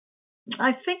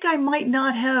 I think I might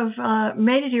not have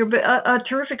made it here, but a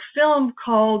terrific film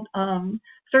called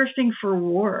Thirsting for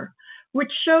War,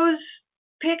 which shows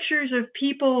pictures of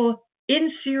people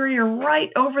in Syria right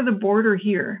over the border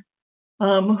here,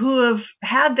 who have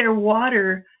had their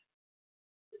water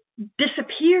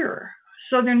disappear.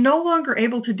 So they're no longer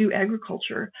able to do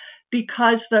agriculture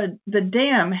because the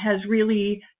dam has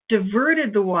really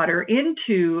diverted the water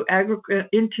into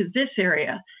this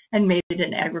area and made it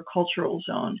an agricultural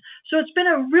zone. So it's been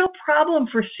a real problem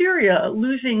for Syria,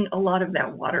 losing a lot of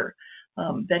that water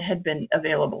that had been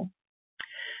available.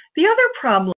 The other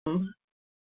problem,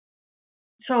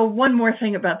 so one more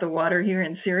thing about the water here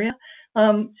in Syria.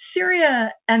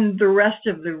 Syria and the rest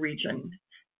of the region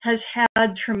has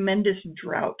had tremendous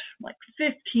drought, like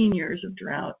 15 years of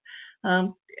drought.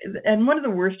 And one of the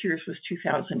worst years was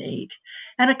 2008.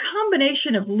 And a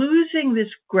combination of losing this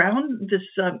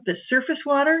surface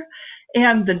water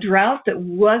and the drought that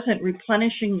wasn't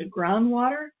replenishing the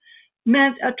groundwater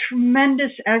meant a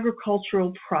tremendous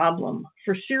agricultural problem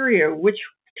for Syria, which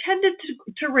tended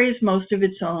to raise most of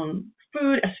its own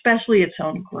food, especially its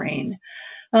own grain.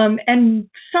 And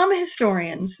some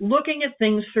historians, looking at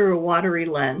things through a watery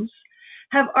lens,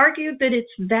 have argued that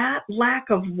it's that lack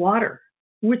of water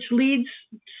which leads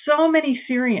so many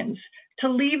Syrians to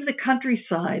leave the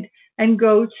countryside and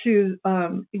go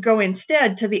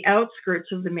instead to the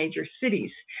outskirts of the major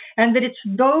cities, and that it's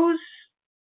those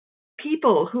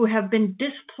people who have been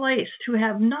displaced, who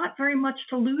have not very much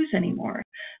to lose anymore,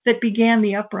 that began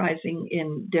the uprising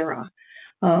in Deraa,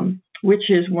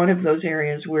 which is one of those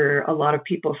areas where a lot of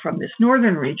people from this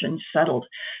northern region settled.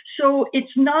 So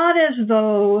it's not as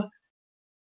though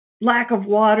lack of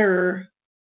water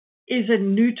is a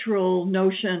neutral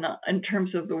notion in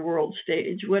terms of the world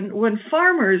stage. When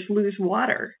farmers lose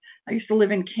water, I used to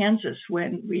live in Kansas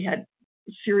when we had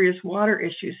serious water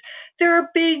issues, there are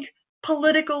big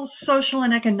political, social,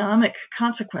 and economic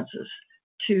consequences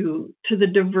to the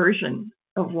diversion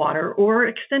of water or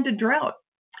extended drought.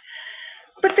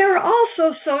 But there are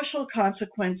also social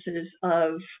consequences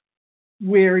of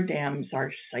where dams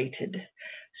are sited.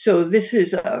 So this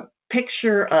is a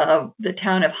picture of the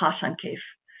town of Hasankeyf.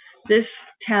 This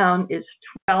town is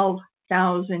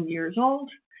 12,000 years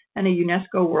old and a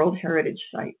UNESCO World Heritage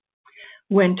Site.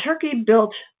 When Turkey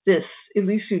built this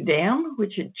Ilisu Dam,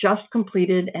 which it just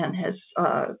completed and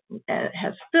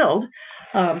has filled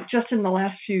just in the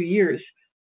last few years,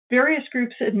 various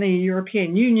groups in the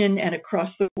European Union and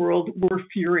across the world were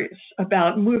furious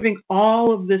about moving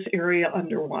all of this area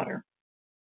underwater.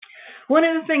 One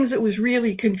of the things that was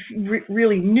really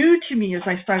new to me as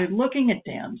I started looking at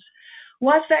dams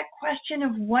was that question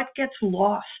of what gets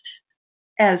lost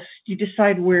as you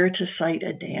decide where to site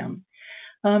a dam.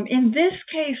 In this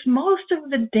case, most of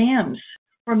the dams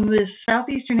from this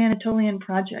Southeastern Anatolian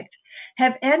project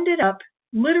have ended up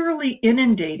literally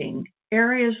inundating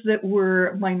areas that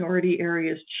were minority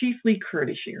areas, chiefly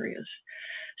Kurdish areas.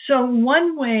 So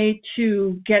one way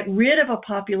to get rid of a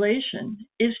population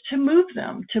is to move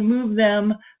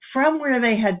them from where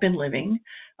they had been living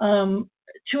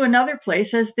to another place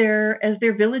as their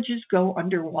villages go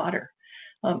underwater.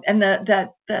 And that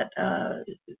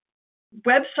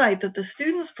website that the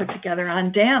students put together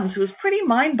on dams was pretty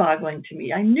mind-boggling to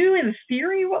me. I knew in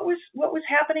theory what was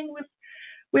happening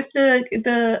with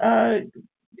the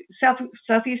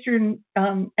southeastern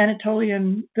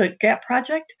Anatolian, the GAP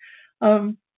project,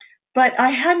 but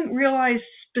I hadn't realized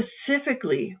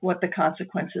specifically what the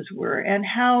consequences were and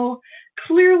how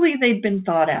clearly they'd been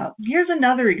thought out. Here's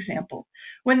another example.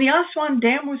 When the Aswan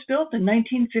Dam was built in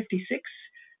 1956,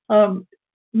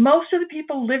 most of the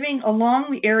people living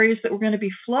along the areas that were going to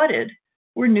be flooded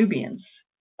were Nubians.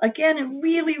 Again, a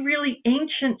really, really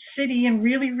ancient city and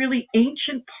really, really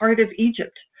ancient part of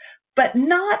Egypt, but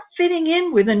not fitting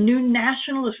in with a new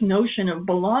nationalist notion of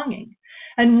belonging.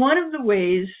 And one of the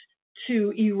ways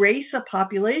to erase a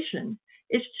population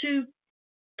is to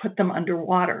put them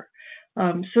underwater.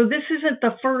 So this isn't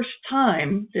the first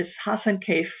time, this Hassan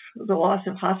Kaif, the loss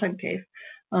of Hassan Kaif,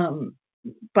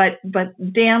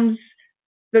 but dams,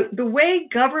 the way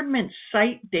governments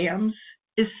cite dams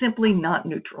is simply not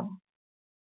neutral.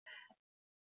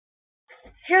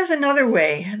 Here's another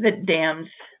way that dams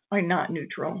are not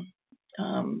neutral.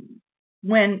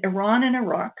 When Iran and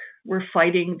Iraq were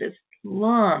fighting this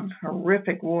long,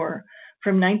 horrific war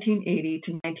from 1980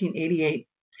 to 1988,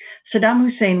 Saddam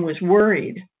Hussein was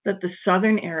worried that the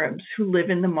southern Arabs who live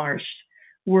in the marsh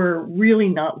were really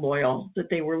not loyal, that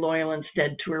they were loyal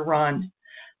instead to Iran.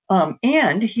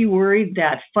 And he worried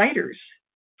that fighters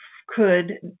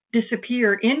could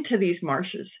disappear into these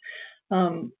marshes.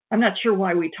 I'm not sure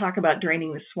why we talk about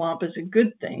draining the swamp as a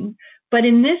good thing, but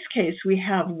in this case, we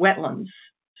have wetlands,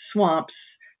 swamps,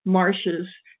 marshes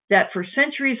that for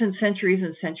centuries and centuries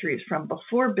and centuries from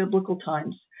before biblical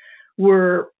times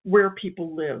were where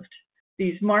people lived.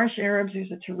 These marsh Arabs,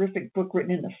 there's a terrific book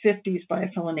written in the 50s by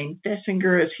a fellow named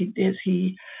Dessinger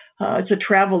it's a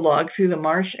travel log through the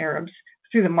marsh Arabs,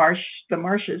 through the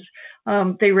marshes.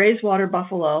 They raise water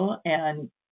buffalo and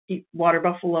eat water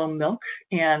buffalo milk,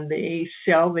 and they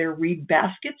sell their reed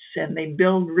baskets and they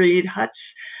build reed huts.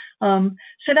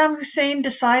 Saddam Hussein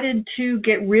decided to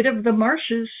get rid of the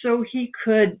marshes so he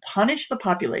could punish the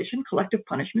population, collective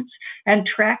punishments, and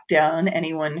track down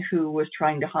anyone who was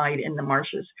trying to hide in the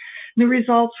marshes. The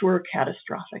results were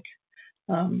catastrophic.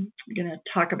 I'm going to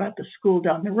talk about the school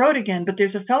down the road again, but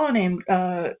there's a fellow named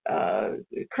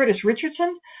Curtis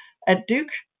Richardson at Duke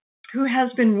who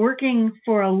has been working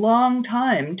for a long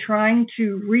time trying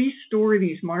to restore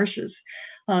these marshes,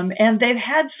 and they've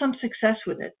had some success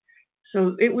with it.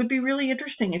 So it would be really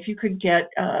interesting if you could get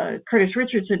Curtis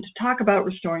Richardson to talk about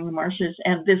restoring the marshes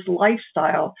and this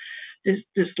lifestyle, this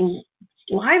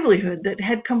livelihood that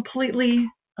had completely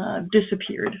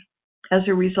disappeared as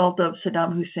a result of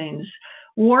Saddam Hussein's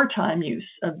wartime use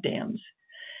of dams.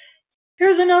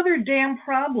 Here's another dam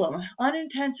problem,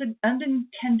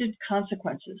 unintended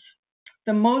consequences.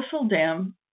 The Mosul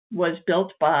Dam was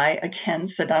built by,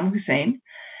 again, Saddam Hussein,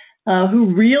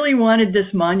 who really wanted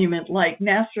this monument like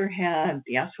Nasser had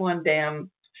the Aswan Dam.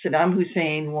 Saddam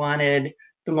Hussein wanted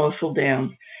the Mosul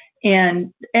Dam.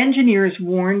 And engineers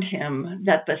warned him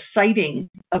that the siting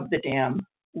of the dam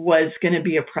was going to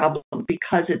be a problem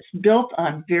because it's built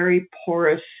on very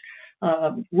porous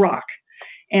rock.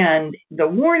 And the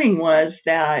warning was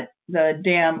that the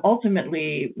dam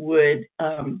ultimately would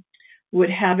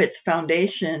have its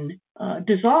foundation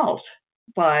dissolved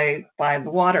by the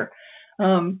water.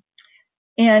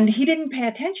 And he didn't pay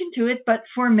attention to it, but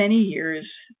for many years,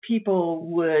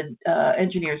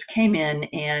 engineers came in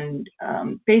and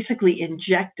basically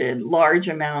injected large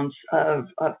amounts of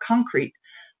concrete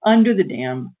under the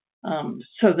dam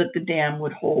so that the dam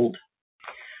would hold.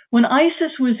 When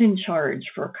ISIS was in charge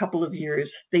for a couple of years,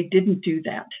 they didn't do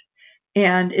that.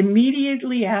 And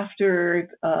immediately after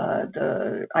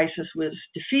the ISIS was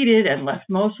defeated and left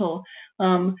Mosul,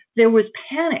 there was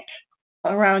panic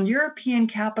around European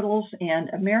capitals and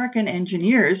American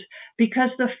engineers because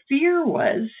the fear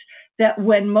was that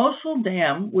when Mosul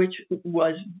Dam, which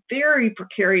was very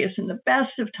precarious in the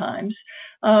best of times,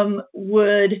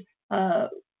 would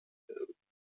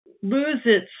lose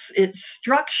its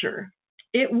structure,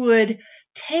 it would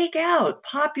take out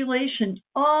population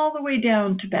all the way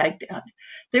down to Baghdad.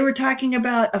 They were talking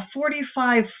about a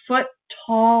 45-foot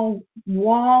tall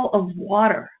wall of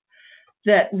water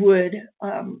that would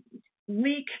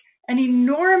leak an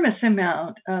enormous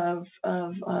amount of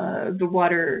the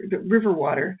water, the river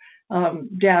water,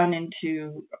 down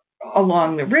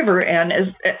along the river.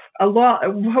 And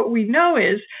what we know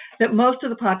is that most of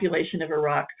the population of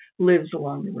Iraq lives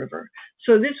along the river.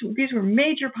 So these were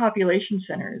major population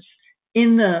centers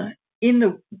in the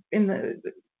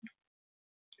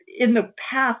in the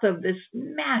path of this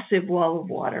massive wall of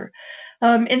water.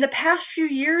 In the past few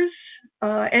years,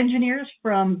 engineers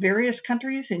from various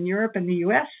countries in Europe and the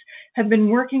US have been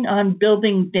working on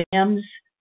building dams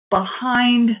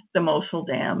behind the Mosul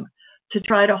Dam to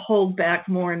try to hold back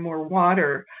more and more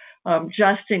water,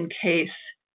 just in case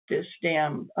this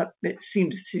dam it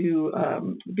seems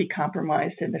to be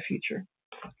compromised in the future.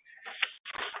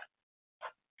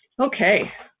 Okay,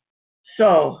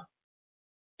 so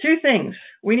two things.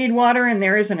 We need water and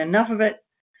there isn't enough of it.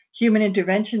 Human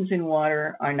interventions in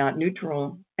water are not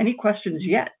neutral. Any questions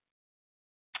yet?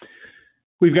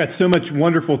 We've got so much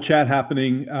wonderful chat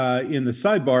happening in the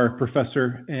sidebar,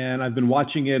 Professor, and I've been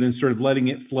watching it and sort of letting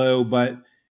it flow. But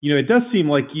it does seem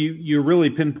like you're really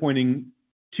pinpointing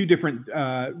two different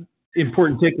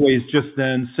important takeaways just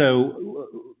then. So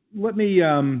let me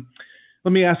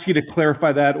ask you to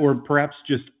clarify that, or perhaps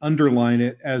just underline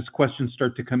it as questions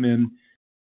start to come in.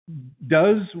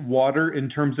 Does water, in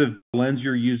terms of the lens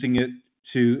you're using it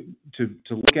to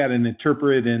look at and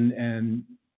interpret and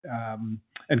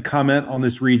comment on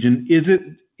this region, is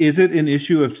it an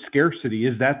issue of scarcity?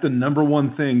 Is that the number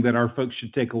one thing that our folks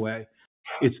should take away?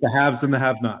 It's the haves and the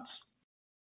have-nots.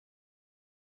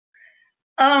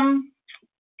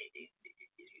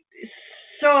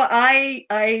 So I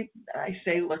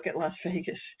say look at Las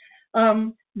Vegas.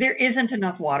 There isn't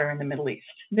enough water in the Middle East.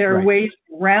 There are ways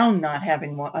around not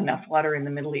having enough water in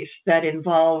the Middle East that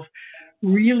involve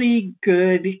really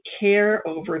good care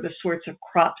over the sorts of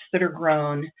crops that are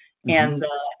grown and the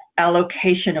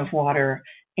allocation of water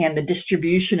and the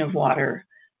distribution of water.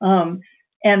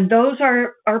 And those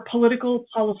are political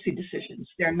policy decisions.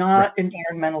 They're not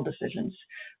environmental decisions.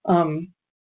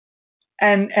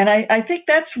 And I think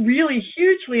that's really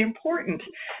hugely important.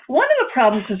 One of the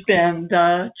problems has been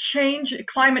the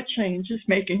climate change is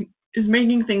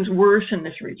making things worse in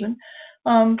this region.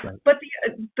 But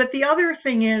the other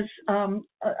thing is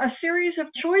a series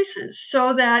of choices.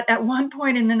 So that at one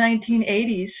point in the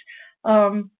 1980s,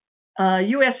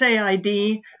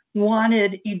 USAID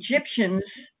wanted Egyptians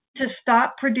to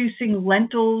stop producing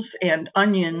lentils and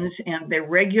onions and their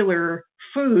regular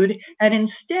food, and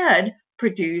instead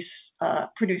produce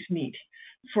meat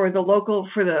for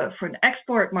an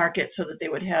export market, so that they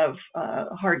would have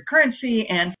hard currency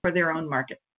and for their own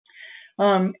market.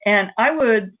 And I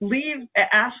would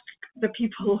ask the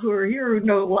people who are here who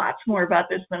know lots more about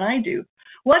this than I do,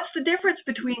 what's the difference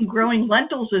between growing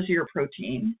lentils as your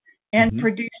protein and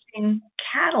producing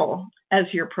cattle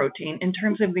as your protein in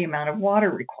terms of the amount of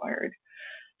water required?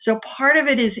 So part of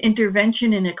it is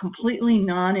intervention in a completely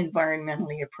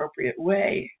non-environmentally appropriate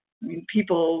way. I mean,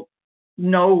 people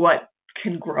know what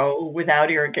can grow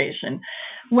without irrigation.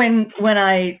 When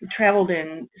I traveled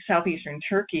in southeastern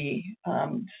Turkey,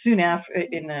 soon after,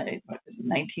 in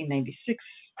 1996,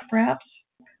 perhaps,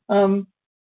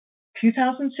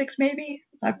 2006 maybe,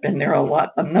 I've been there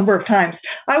a number of times,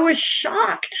 I was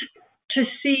shocked to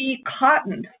see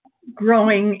cotton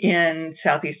growing in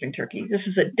southeastern Turkey. This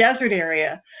is a desert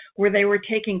area where they were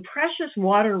taking precious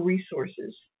water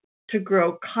resources to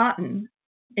grow cotton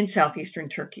in southeastern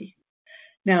Turkey.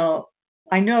 Now,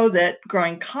 I know that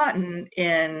growing cotton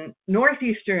in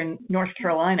northeastern North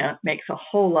Carolina makes a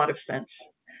whole lot of sense,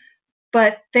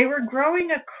 but they were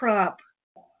growing a crop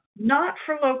not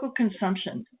for local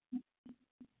consumption,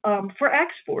 for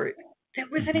export.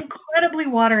 It was an incredibly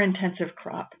water-intensive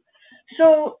crop.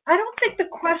 So I don't think the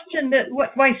question that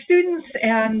why students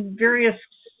and various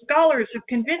scholars have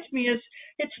convinced me is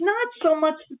it's not so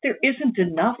much that there isn't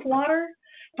enough water,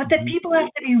 but that people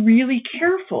have to be really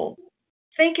careful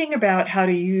thinking about how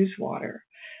to use water.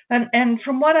 And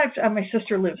from what my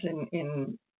sister lives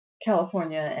in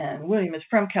California, and William is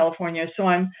from California, so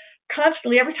I'm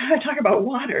constantly, every time I talk about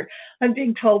water, I'm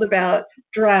being told about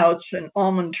droughts and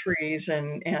almond trees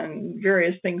and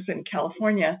various things in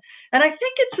California. And I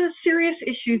think it's a serious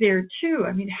issue there too.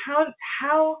 I mean, how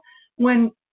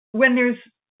when there's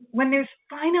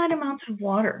finite amounts of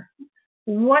water,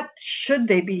 what should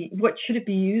it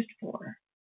be used for?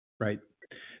 Right.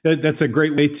 That's a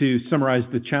great way to summarize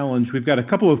the challenge. We've got a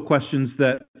couple of questions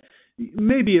that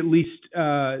maybe at least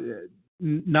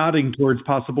nodding towards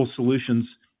possible solutions.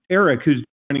 Eric, who's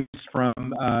joining us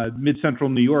from mid-central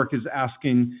New York, is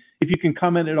asking if you can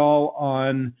comment at all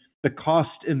on the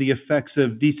cost and the effects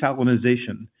of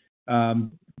desalinization.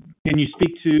 Can you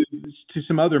speak to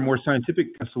some other more scientific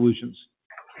solutions?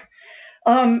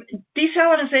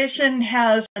 Desalinization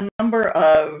has a number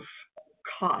of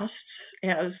costs.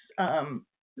 Is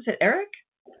it Eric?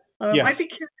 Yes.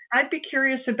 I'd be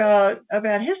curious about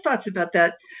his thoughts about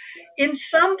that. In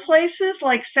some places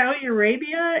like Saudi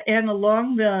Arabia and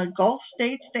along the Gulf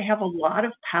states, they have a lot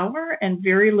of power and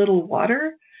very little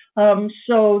water.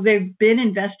 So they've been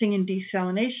investing in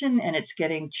desalination, and it's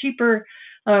getting cheaper.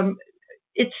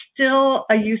 It's still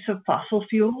a use of fossil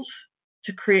fuels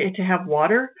to have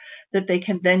water that they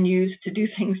can then use to do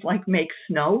things like make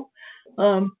snow.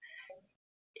 The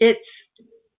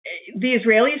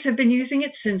Israelis have been using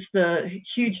it since the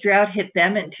huge drought hit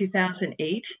them in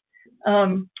 2008,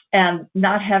 and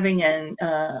not having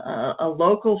a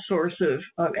local source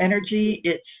of energy,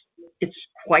 it's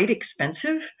quite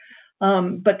expensive.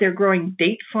 But they're growing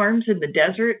date farms in the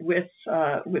desert with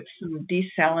some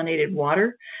desalinated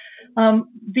water.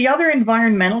 The other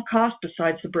environmental cost,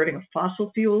 besides the burning of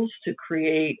fossil fuels to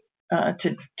create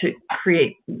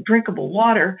drinkable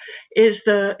water, is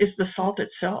the salt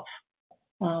itself.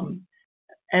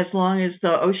 As long as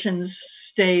the oceans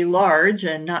stay large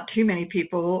and not too many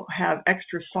people have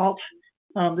extra salt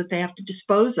that they have to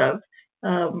dispose of,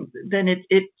 then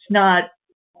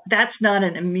that's not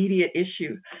an immediate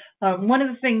issue. One of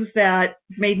the things that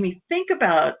made me think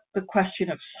about the question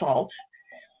of salt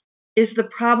is the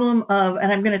problem of,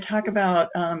 and I'm going to talk about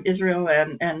Israel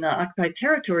and the occupied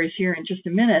territories here in just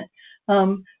a minute,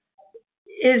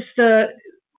 is the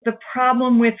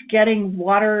problem with getting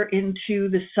water into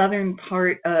the southern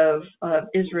part of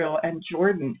Israel and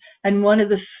Jordan. And one of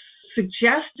the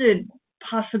suggested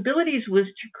possibilities was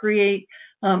to create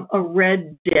a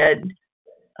red dead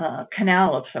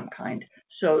canal of some kind.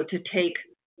 So to take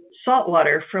salt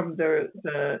water from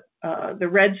the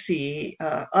Red Sea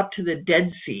up to the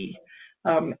Dead Sea.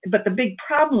 But the big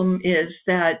problem is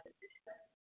that,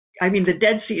 the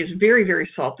Dead Sea is very, very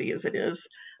salty as it is.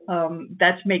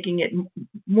 That's making it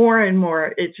more and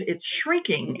more, it's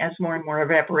shrinking as more and more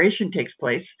evaporation takes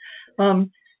place. And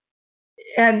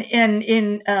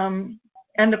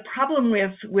the problem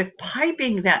with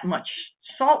piping that much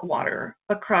salt water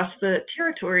across the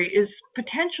territory is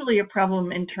potentially a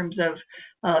problem in terms of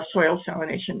soil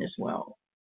salination as well.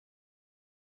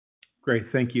 Great,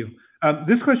 thank you.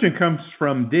 This question comes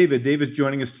from David. David's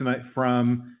joining us tonight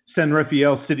from San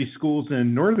Rafael City Schools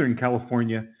in Northern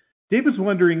California. David's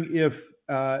wondering if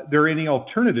there are any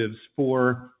alternatives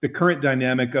for the current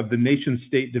dynamic of the nation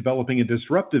state developing a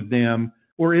disruptive dam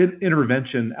or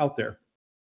intervention out there.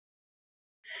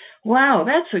 Wow,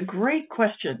 that's a great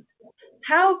question.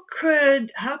 How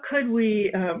could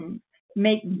we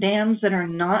make dams that are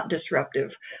not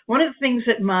disruptive? One of the things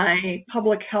that my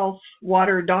public health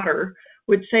water daughter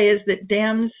would say is that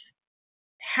dams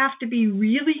have to be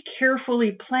really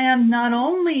carefully planned, not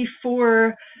only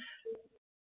for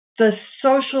the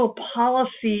social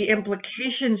policy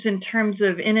implications in terms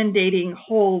of inundating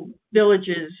whole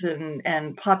villages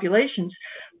and populations,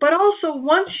 but also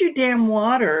once you dam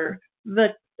water,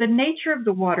 the nature of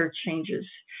the water changes.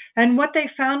 And what they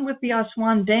found with the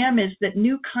Aswan Dam is that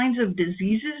new kinds of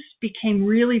diseases became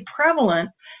really prevalent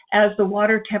as the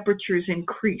water temperatures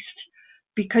increased.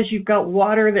 Because you've got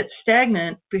water that's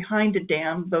stagnant behind a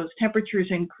dam, those temperatures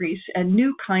increase and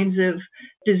new kinds of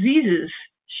diseases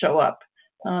show up.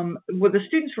 Well, the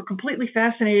students were completely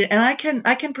fascinated, and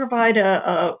I can provide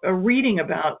a reading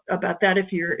about that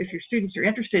if your students are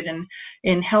interested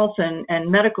in health and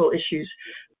medical issues.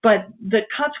 But the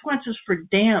consequences for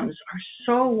dams are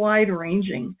so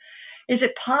wide-ranging. Is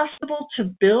it possible to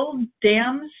build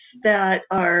dams that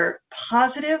are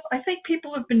positive? I think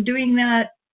people have been doing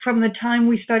that from the time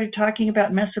we started talking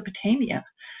about Mesopotamia.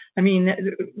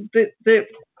 The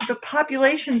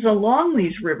populations along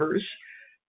these rivers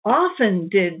often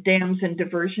did dams and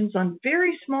diversions on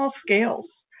very small scales,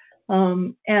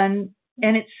 and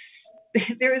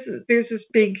there's this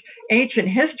big ancient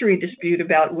history dispute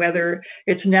about whether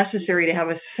it's necessary to have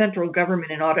a central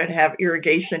government in order to have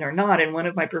irrigation or not. And one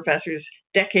of my professors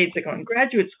decades ago in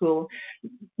graduate school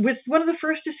was one of the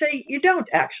first to say, you don't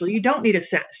need a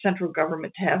central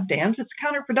government to have dams. It's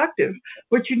counterproductive.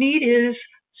 What you need is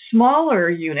smaller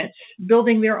units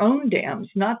building their own dams,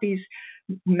 not these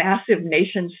massive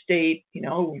nation state,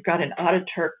 we've got an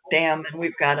Ataturk Dam and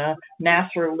we've got a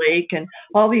Nasser Lake and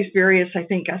all these various, I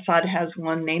think Assad has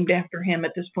one named after him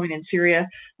at this point in Syria,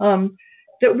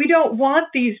 that we don't want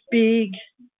these big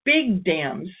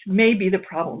dams. May be the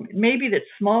problem. Maybe that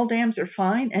small dams are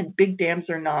fine and big dams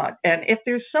are not. And if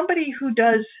there's somebody who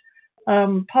does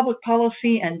public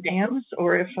policy and dams,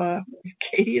 or if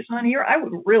Katie is on here, I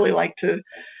would really like to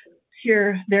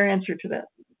hear their answer to that.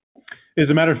 As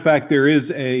a matter of fact, there is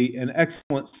an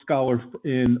excellent scholar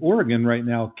in Oregon right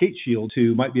now, Kate Shields,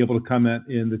 who might be able to comment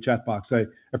in the chat box. I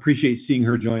appreciate seeing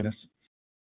her join us.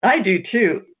 I do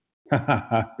too.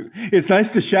 It's nice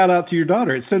to shout out to your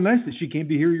daughter. It's so nice that she came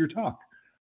to hear your talk.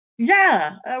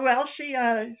 Yeah, well, she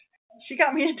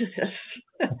got me into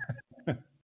this.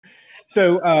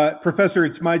 So, Professor,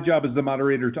 it's my job as the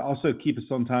moderator to also keep us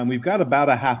on time. We've got about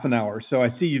a half an hour, so I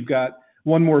see you've got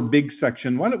one more big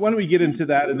section. Why don't we get into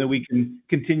that, and then we can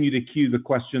continue to queue the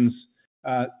questions.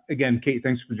 Again, Kate,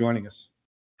 thanks for joining us.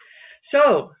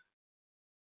 So,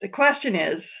 the question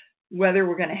is whether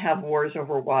we're going to have wars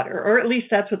over water, or at least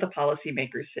that's what the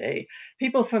policymakers say.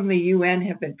 People from the UN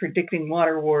have been predicting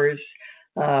water wars.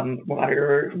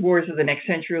 Water wars of the next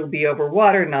century will be over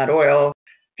water, not oil.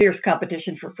 Fierce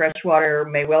competition for fresh water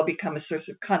may well become a source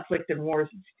of conflict and wars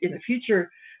in the future.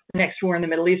 The next war in the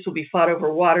Middle East will be fought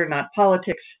over water, not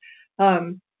politics.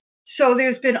 So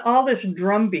there's been all this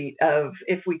drumbeat of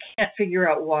if we can't figure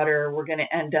out water, we're going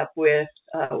to end up with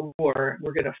war.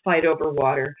 We're going to fight over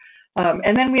water.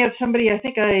 And then we have somebody, I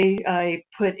think I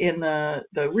put in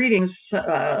the readings,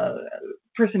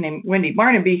 person named Wendy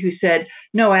Barnaby, who said,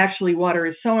 no, actually water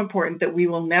is so important that we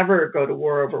will never go to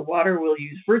war over water. We'll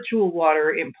use virtual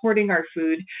water, importing our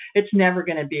food. It's never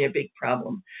going to be a big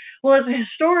problem. Well, as a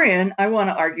historian, I want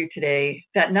to argue today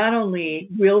that not only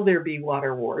will there be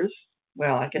water wars,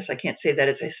 well, I guess I can't say that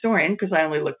as a historian because I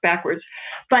only look backwards,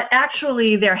 but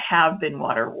actually there have been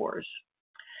water wars.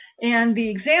 And the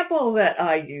example that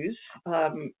I use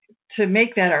to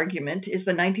make that argument is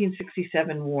the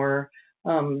 1967 war,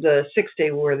 the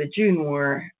Six-Day War, the June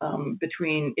War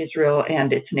between Israel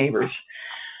and its neighbors.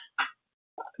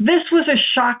 This was a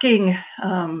shocking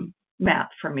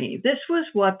map for me. This was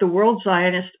what the World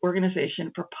Zionist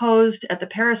Organization proposed at the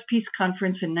Paris Peace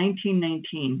Conference in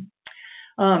 1919.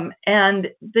 And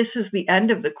this is the end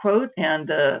of the quote, and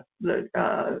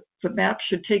the map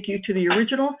should take you to the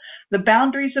original. The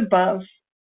boundaries above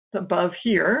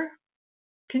here.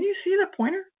 Can you see the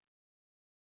pointer?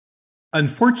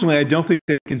 Unfortunately, I don't think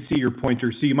I can see your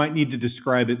pointer, so you might need to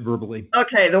describe it verbally.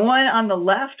 Okay, the one on the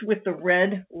left with the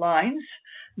red lines,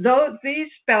 though these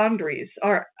boundaries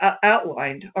are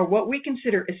outlined, are what we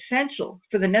consider essential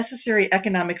for the necessary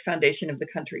economic foundation of the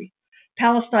country.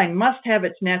 Palestine must have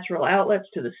its natural outlets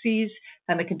to the seas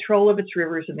and the control of its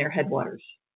rivers and their headwaters.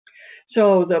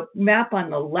 So the map on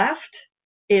the left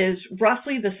is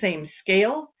roughly the same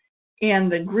scale,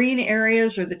 and the green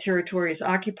areas are the territories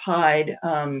occupied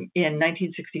in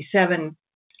 1967,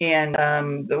 and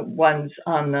the ones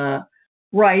on the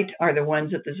right are the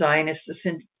ones that the Zionist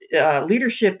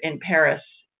leadership in Paris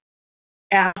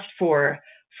asked for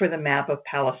the map of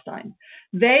Palestine.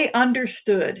 They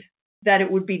understood that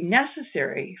it would be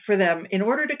necessary for them, in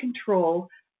order to control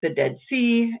the Dead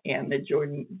Sea and the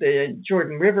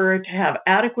Jordan River, to have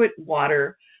adequate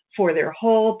water for their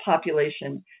whole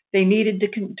population. They needed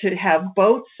to have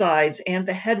both sides and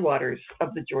the headwaters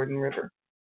of the Jordan River.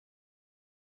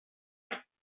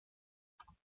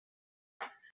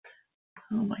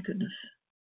 Oh my goodness,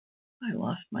 I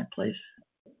lost my place.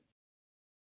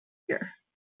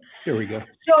 Here we go.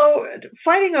 So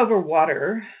fighting over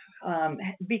water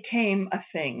became a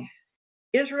thing.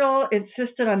 Israel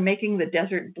insisted on making the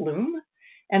desert bloom,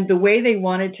 and the way they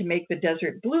wanted to make the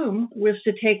desert bloom was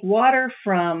to take water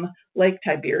from Lake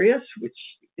Tiberias, which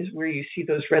is where you see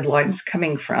those red lines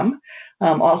coming from,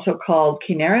 also called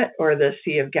Kinneret, or the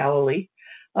Sea of Galilee,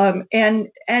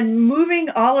 and moving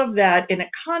all of that in a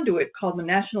conduit called the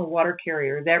National Water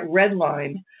Carrier, that red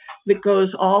line that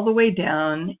goes all the way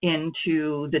down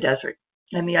into the desert.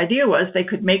 And the idea was they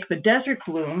could make the desert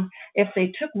bloom if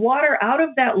they took water out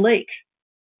of that lake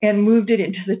and moved it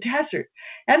into the desert.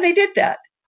 And they did that.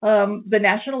 The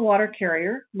National Water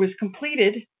Carrier was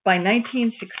completed by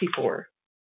 1964.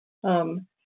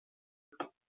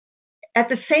 At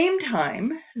the same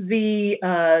time, the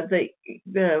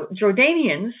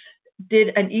Jordanians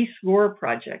did an East Gore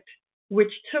project,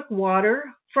 which took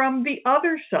water from the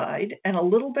other side and a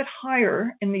little bit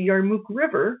higher in the Yarmouk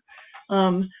River,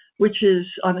 which is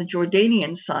on the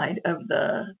Jordanian side of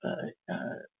the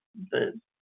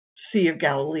Sea of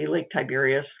Galilee, Lake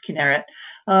Tiberias, Kinneret,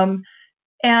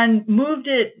 and moved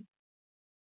it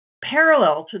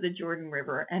parallel to the Jordan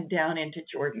River and down into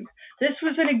Jordan. This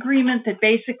was an agreement that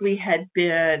basically had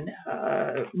been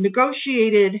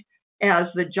negotiated as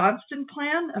the Johnston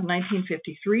Plan of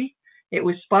 1953. It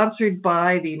was sponsored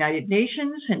by the United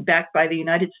Nations and backed by the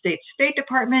United States State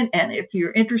Department. And if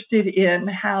you're interested in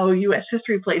how U.S.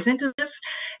 history plays into this,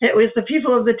 it was the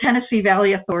people of the Tennessee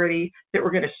Valley Authority that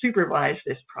were going to supervise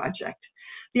this project.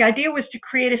 The idea was to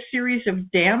create a series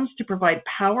of dams to provide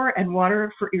power and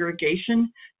water for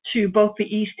irrigation to both the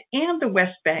east and the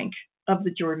west bank of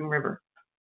the Jordan River.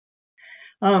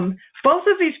 Both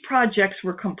of these projects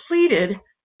were completed,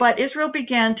 but Israel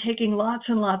began taking lots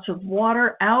and lots of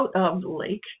water out of the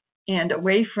lake and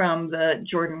away from the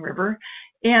Jordan River.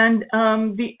 And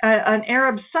an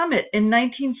Arab summit in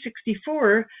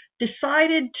 1964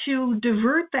 decided to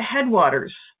divert the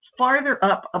headwaters farther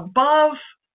up above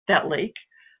that lake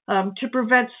to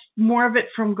prevent more of it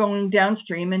from going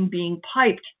downstream and being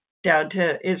piped down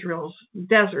to Israel's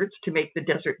deserts to make the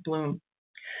desert bloom.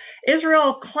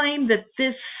 Israel claimed that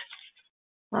this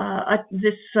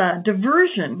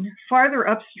diversion farther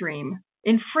upstream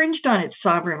infringed on its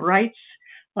sovereign rights,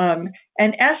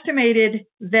 and estimated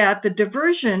that the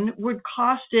diversion would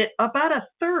cost it about a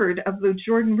third of the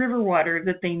Jordan River water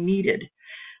that they needed.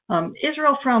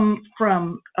 Israel from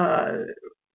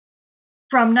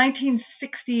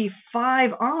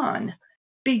 1965 on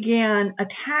began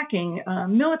attacking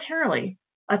militarily,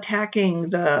 attacking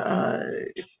the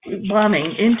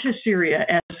bombing into Syria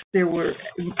as there were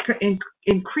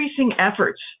increasing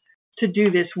efforts to do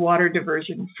this water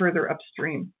diversion further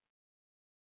upstream.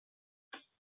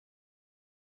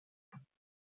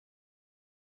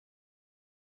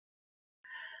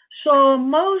 So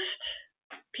most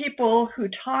people who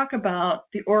talk about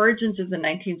the origins of the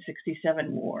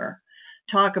 1967 war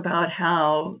talk about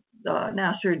how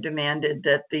Nasser demanded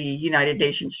that the United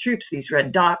Nations troops, these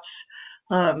red dots,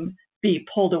 be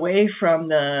pulled away from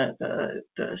the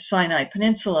Sinai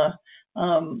Peninsula.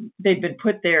 They'd been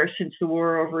put there since the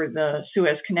war over the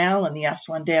Suez Canal and the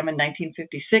Aswan Dam in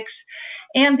 1956.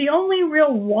 And the only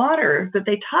real water that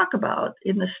they talk about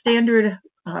in the standard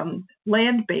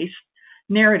land-based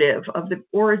narrative of the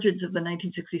origins of the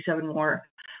 1967 war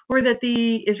were that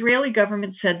the Israeli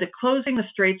government said that closing the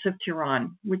Straits of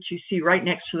Tiran, which you see right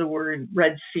next to the word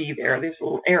Red Sea there's a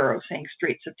little arrow saying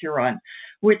Straits of Tiran,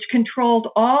 which controlled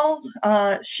all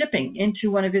shipping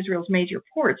into one of Israel's major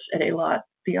ports at Eilat.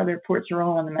 The other ports are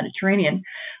all on the Mediterranean,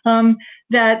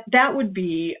 that would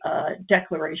be a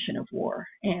declaration of war.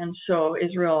 And so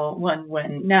Israel,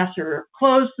 when Nasser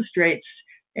closed the Straits,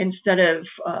 instead of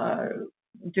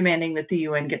demanding that the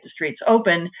UN get the Straits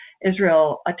open,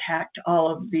 Israel attacked all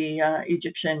of the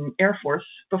Egyptian Air Force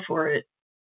before it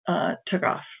took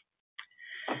off.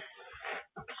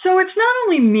 So it's not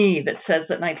only me that says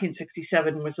that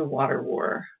 1967 was a water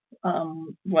war.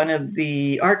 One of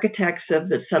the architects of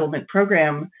the settlement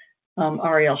program,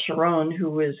 Ariel Sharon,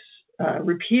 who was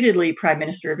repeatedly Prime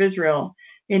Minister of Israel,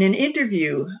 in an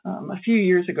interview a few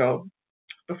years ago,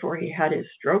 before he had his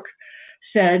stroke,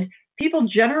 said, "People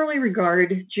generally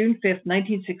regard June 5th,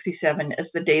 1967 as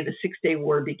the day the Six-Day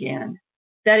War began.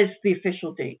 That is the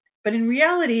official date. But in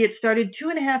reality, it started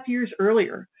 2.5 years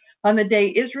earlier, on the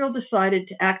day Israel decided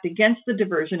to act against the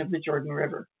diversion of the Jordan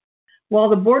River. While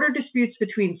the border disputes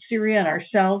between Syria and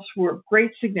ourselves were of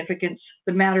great significance,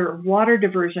 the matter of water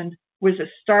diversion was a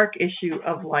stark issue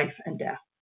of life and death."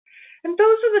 And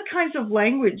those are the kinds of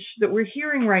language that we're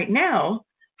hearing right now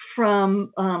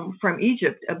from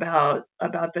Egypt about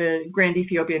the Greater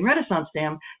Ethiopian Renaissance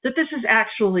Dam, that this is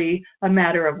actually a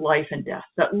matter of life and death,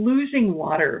 that losing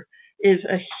water is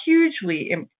a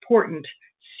hugely important,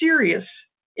 serious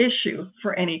issue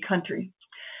for any country.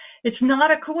 It's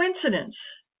not a coincidence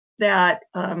that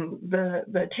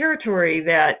the territory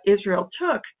that Israel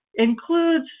took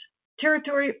includes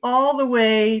territory all the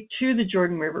way to the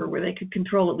Jordan River, where they could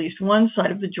control at least one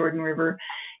side of the Jordan River,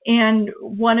 and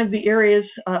one of the areas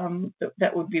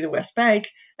that would be the West Bank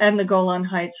and the Golan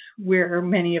Heights, where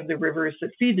many of the rivers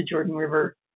that feed the Jordan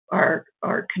River are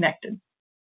connected.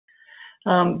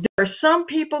 There are some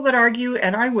people that argue,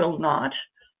 and I will not,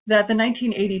 that the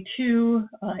 1982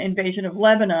 invasion of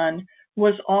Lebanon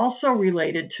was also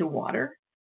related to water.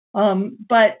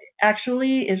 But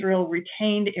actually, Israel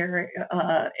retained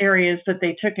areas that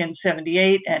they took in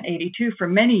 78 and 82 for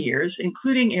many years,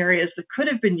 including areas that could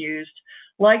have been used,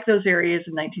 like those areas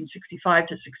in 1965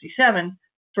 to 67,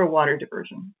 for water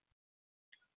diversion.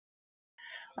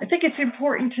 I think it's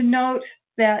important to note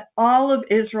that all of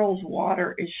Israel's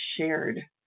water is shared.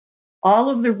 All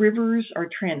of the rivers are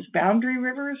transboundary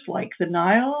rivers, like the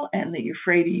Nile and the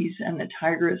Euphrates and the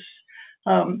Tigris.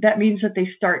 That means that they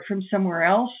start from somewhere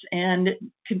else, and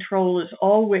control is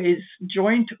always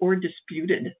joint or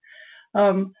disputed.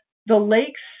 The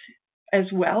lakes as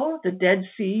well, the Dead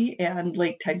Sea and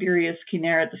Lake Tiberias,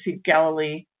 Kinneret, the Sea of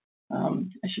Galilee,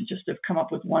 I should just have come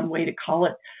up with one way to call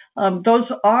it. Those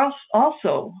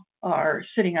also are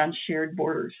sitting on shared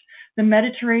borders. The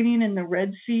Mediterranean and the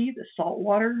Red Sea, the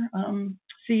saltwater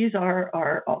seas,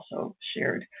 are also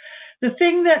shared. The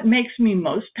thing that makes me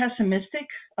most pessimistic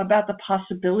about the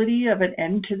possibility of an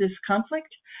end to this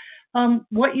conflict,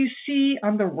 what you see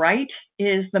on the right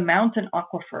is the mountain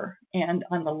aquifer, and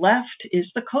on the left is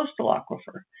the coastal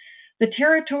aquifer. The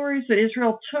territories that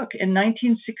Israel took in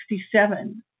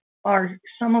 1967 are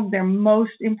some of their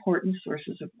most important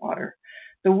sources of water.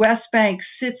 The West Bank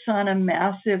sits on a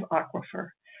massive aquifer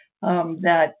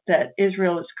that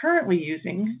Israel is currently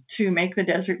using to make the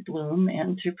desert bloom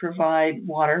and to provide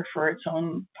water for its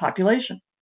own population.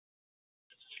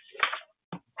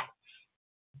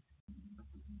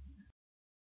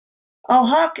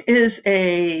 Al-Haq is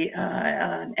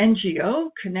an NGO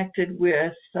connected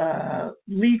with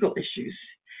legal issues.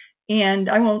 And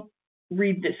I won't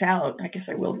read this out. I guess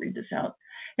I will read this out.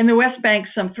 In the West Bank,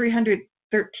 some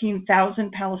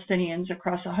 313,000 Palestinians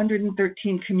across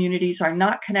 113 communities are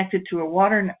not connected to a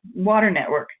water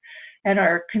network and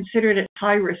are considered at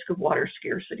high risk of water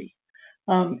scarcity.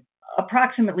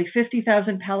 Approximately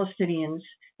 50,000 Palestinians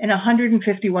in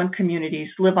 151 communities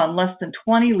live on less than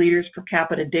 20 liters per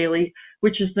capita daily,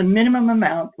 which is the minimum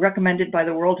amount recommended by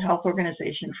the World Health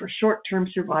Organization for short-term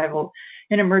survival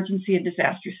in emergency and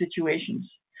disaster situations.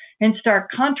 In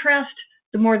stark contrast,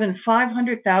 the more than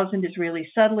 500,000 Israeli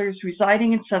settlers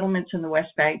residing in settlements in the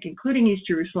West Bank, including East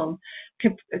Jerusalem,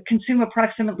 consume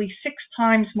approximately 6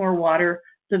 times more water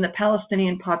than the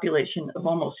Palestinian population of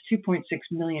almost 2.6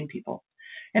 million people.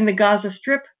 In the Gaza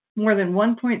Strip, more than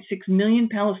 1.6 million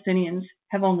Palestinians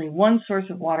have only one source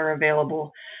of water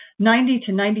available, 90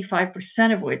 to 95%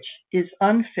 of which is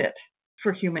unfit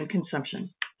for human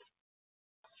consumption.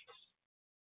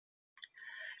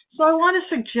 So I want to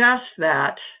suggest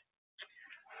that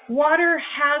water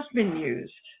has been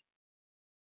used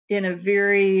in a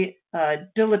very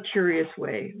deleterious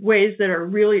way, ways that are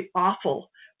really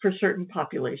awful for certain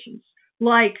populations,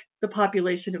 like the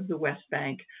population of the West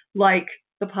Bank, like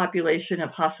the population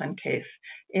of Hassan Kaif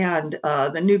and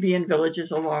the Nubian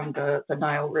villages along the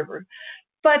Nile River.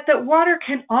 But that water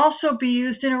can also be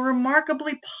used in a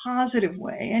remarkably positive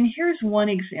way. And here's one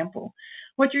example.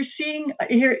 What you're seeing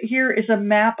here is a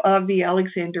map of the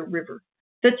Alexander River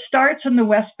that starts in the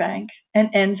West Bank and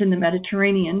ends in the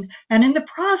Mediterranean. And in the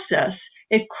process,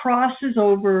 it crosses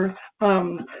over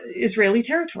Israeli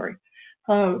territory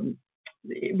from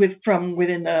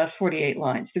within the 48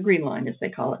 lines, the green line as they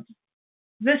call it.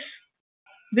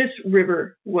 This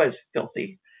river was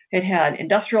filthy. It had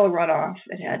industrial runoff,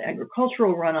 it had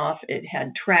agricultural runoff, it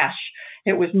had trash.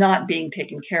 It was not being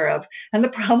taken care of. And the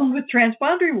problem with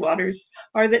transboundary waters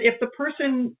are that if the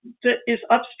person that is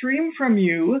upstream from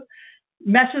you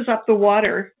messes up the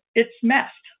water, it's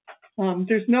messed.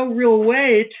 There's no real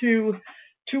way to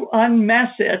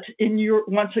unmess it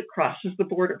once it crosses the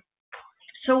border.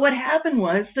 So what happened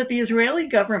was that the Israeli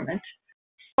government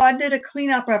funded a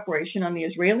cleanup operation on the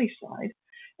Israeli side,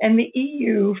 and the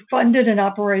EU funded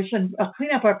a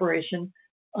cleanup operation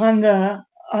in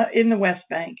the West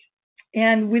Bank.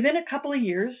 And within a couple of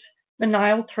years, the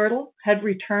Nile turtle had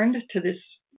returned to this.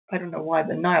 I don't know why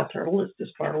the Nile turtle is this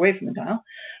far away from the Nile,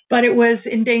 but it was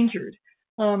endangered.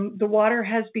 The water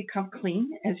has become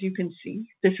clean, as you can see.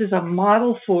 This is a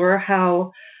model for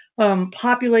how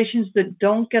populations that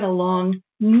don't get along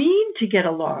need to get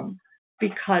along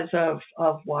because of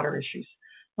water issues.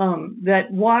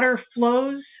 That water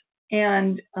flows,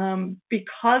 and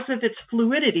because of its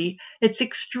fluidity, it's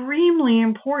extremely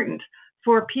important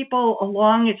for people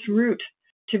along its route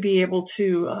to be able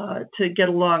to get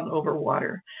along over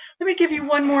water. Let me give you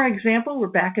one more example. We're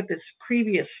back at this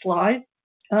previous slide.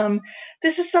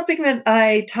 This is something that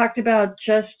I talked about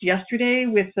just yesterday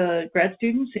with grad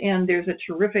students, and there's a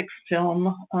terrific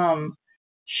film,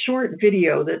 short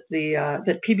video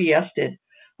that PBS did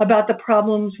about the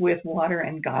problems with water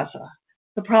in Gaza.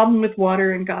 The problem with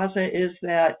water in Gaza is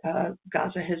that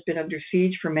Gaza has been under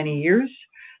siege for many years.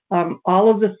 All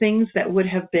of the things that would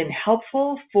have been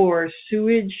helpful for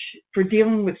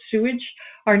dealing with sewage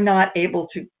are not able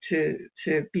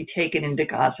to be taken into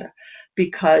Gaza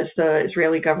because the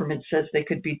Israeli government says they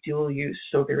could be dual use.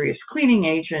 So various cleaning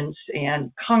agents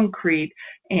and concrete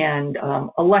and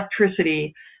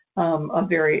electricity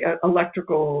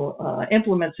electrical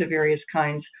implements of various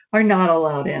kinds are not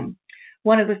allowed in.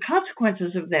 One of the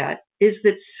consequences of that is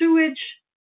that sewage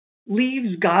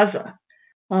leaves Gaza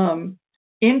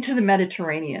into the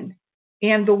Mediterranean,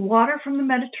 and the water from the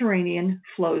Mediterranean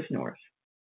flows north.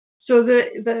 So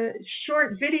the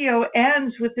short video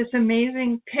ends with this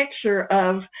amazing picture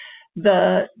of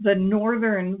the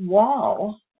northern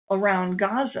wall around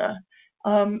Gaza,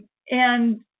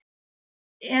 and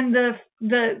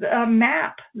the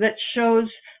map that shows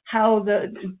how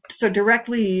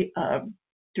directly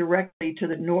to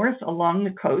the north along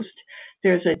the coast,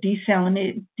 there's a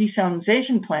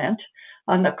desalination plant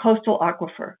on the coastal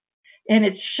aquifer, and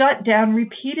it's shut down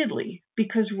repeatedly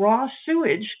because raw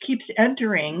sewage keeps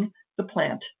entering the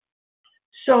plant.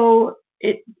 So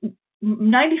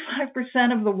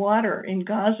 95% of the water in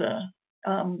Gaza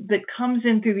that comes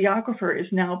in through the aquifer is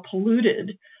now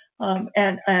polluted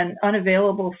and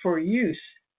unavailable for use.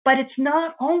 But it's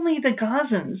not only the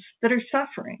Gazans that are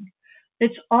suffering.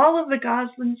 It's all of the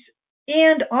Gazans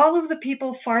and all of the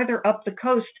people farther up the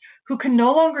coast who can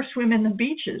no longer swim in the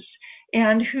beaches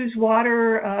and whose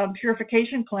water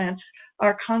purification plants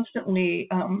are constantly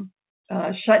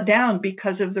shut down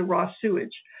because of the raw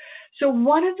sewage. So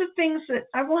one of the things that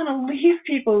I want to leave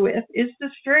people with is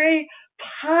this very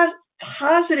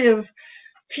positive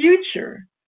future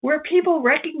where people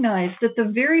recognize that the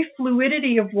very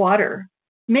fluidity of water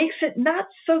makes it not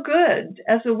so good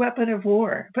as a weapon of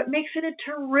war, but makes it a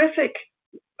terrific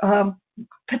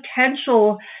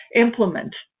potential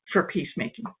implement for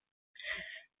peacemaking.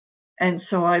 And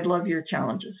so I love your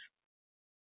challenges.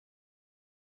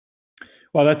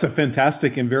 Well, that's a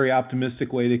fantastic and very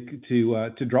optimistic way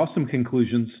to draw some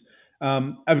conclusions.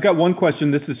 I've got one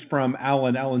question. This is from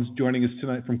Alan. Alan's joining us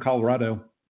tonight from Colorado.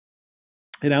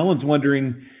 And Alan's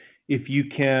wondering if you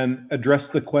can address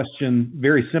the question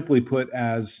very simply put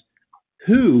as,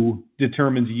 who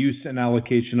determines use and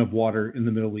allocation of water in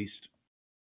the Middle East?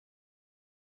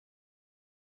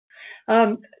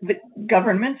 The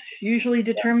governments usually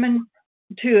determine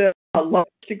to a large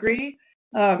degree.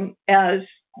 As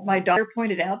my daughter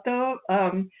pointed out, though,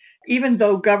 even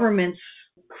though governments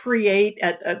create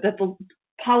at the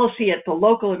policy at the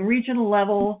local and regional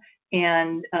level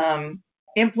and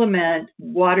implement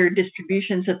water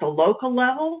distributions at the local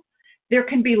level, there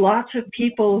can be lots of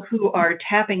people who are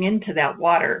tapping into that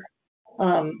water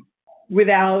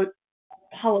without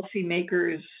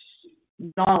policymakers'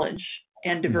 knowledge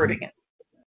and diverting it.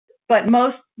 But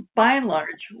by and large,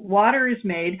 water is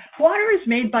made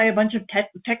by a bunch of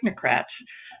technocrats,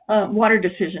 water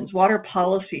decisions, water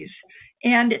policies.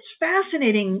 And it's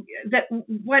fascinating that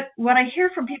what I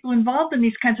hear from people involved in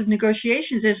these kinds of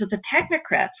negotiations is that the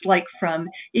technocrats, like from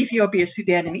Ethiopia,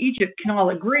 Sudan, and Egypt, can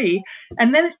all agree,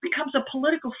 and then it becomes a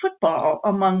political football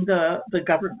among the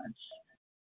governments.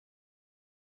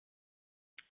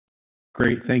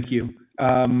 Great, thank you.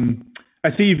 I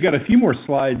see you've got a few more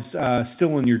slides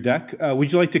still in your deck.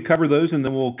 Would you like to cover those, and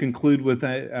then we'll conclude with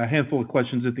a handful of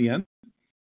questions at the end?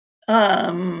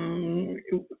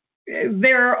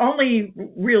 They're only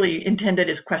really intended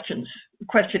as question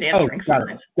answering.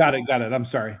 Oh, got it. I'm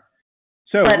sorry.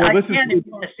 So, but well, I can if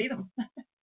you want to see them.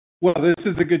 Well, this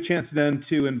is a good chance then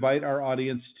to invite our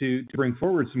audience to bring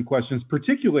forward some questions,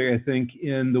 particularly, I think,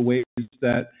 in the ways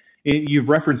that you've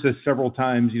referenced this several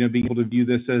times, being able to view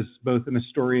this as both an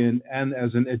historian and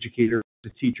as an educator, a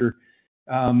teacher.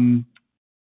 I'm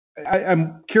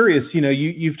curious,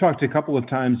 you've talked a couple of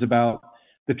times about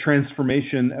the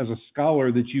transformation as a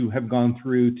scholar that you have gone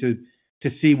through to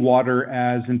see water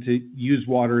as and to use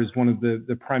water as one of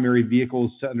the primary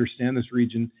vehicles to understand this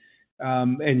region.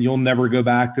 And you'll never go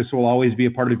back. This will always be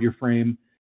a part of your frame.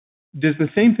 Does the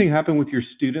same thing happen with your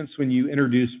students when you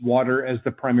introduce water as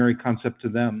the primary concept to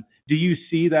them? Do you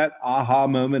see that aha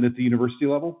moment at the university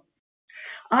level?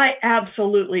 I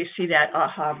absolutely see that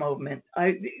aha moment.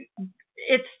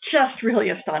 It's just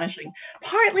really astonishing,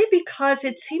 partly because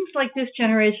it seems like this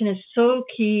generation is so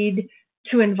keyed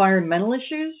to environmental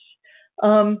issues,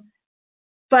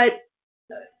 but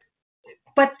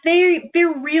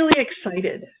they're really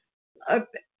excited,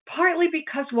 partly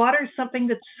because water is something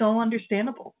that's so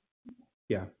understandable.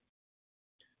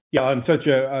 Yeah, on such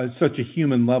a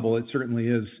human level, it certainly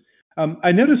is.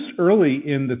 I noticed early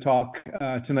in the talk,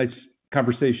 tonight's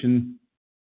conversation,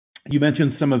 you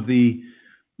mentioned some of the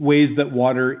ways that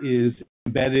water is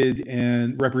embedded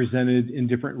and represented in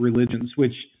different religions,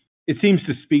 which it seems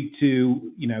to speak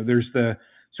to, there's the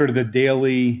sort of the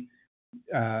daily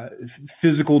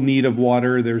physical need of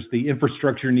water, there's the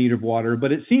infrastructure need of water,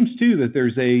 but it seems too that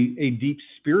there's a deep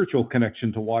spiritual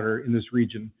connection to water in this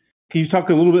region. Can you talk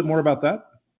a little bit more about that?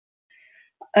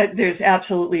 There's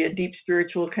absolutely a deep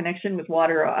spiritual connection with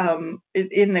water.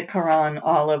 In the Quran,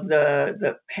 all of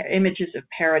the images of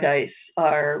paradise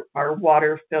are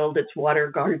water filled. It's water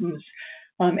gardens.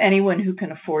 Anyone who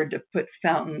can afford to put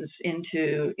fountains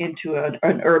into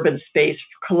an urban space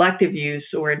for collective use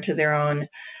or into their own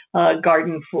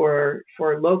garden for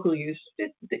local use,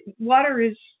 water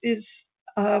is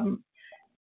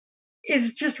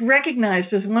just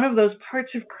recognized as one of those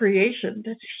parts of creation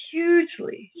that's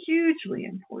hugely, hugely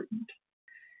important.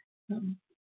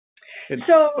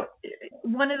 So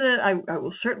one of I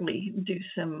will certainly do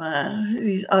some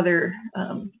these other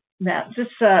maps. This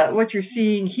what you're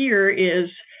seeing here is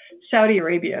Saudi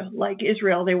Arabia. Like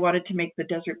Israel, they wanted to make the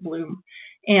desert bloom,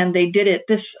 and they did it.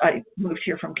 I moved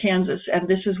here from Kansas, and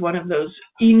this is one of those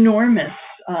enormous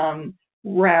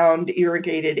round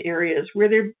irrigated areas where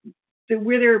they're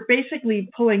where they're basically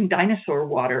pulling dinosaur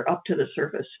water up to the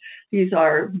surface. These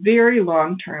are very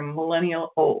long-term,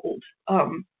 millennial-old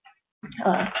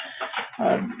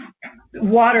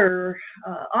water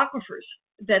aquifers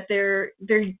that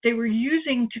they were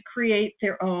using to create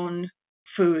their own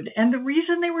food. And the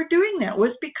reason they were doing that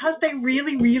was because they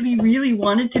really, really, really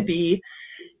wanted to be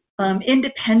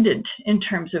independent in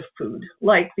terms of food.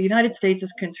 Like the United States is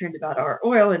concerned about our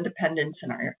oil independence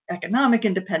and our economic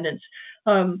independence.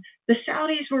 The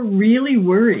Saudis were really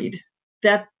worried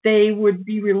that they would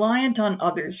be reliant on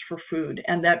others for food,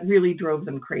 and that really drove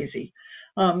them crazy.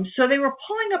 So they were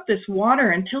pulling up this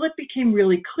water until it became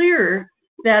really clear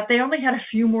that they only had a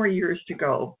few more years to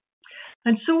go.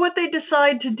 And so what they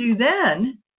decide to do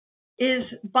then is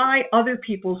buy other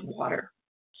people's water.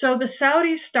 So the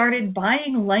Saudis started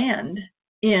buying land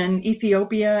in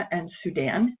Ethiopia and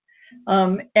Sudan,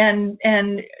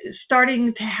 and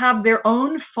starting to have their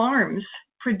own farms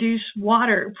produce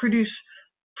water, produce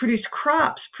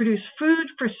crops, produce food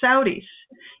for Saudis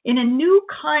in a new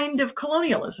kind of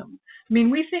colonialism. I mean,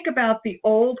 we think about the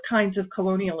old kinds of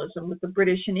colonialism with the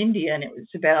British in India, and it was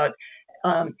about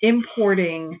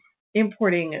importing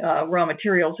raw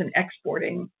materials and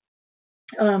exporting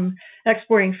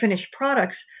finished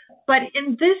products. But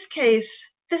in this case,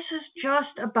 this is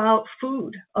just about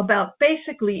food, about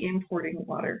basically importing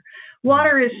water.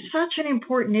 Water is such an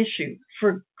important issue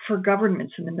for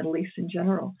governments in the Middle East in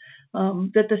general,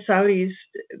 that the Saudis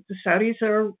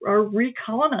are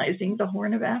recolonizing the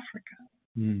Horn of Africa.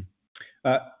 Mm.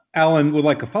 Alan would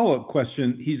like a follow-up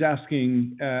question. He's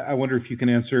asking, I wonder if you can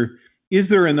answer, is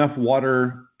there enough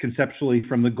water conceptually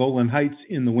from the Golan Heights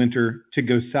in the winter to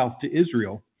go south to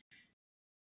Israel?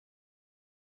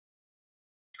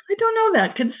 I don't know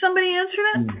that. Can somebody answer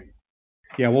that?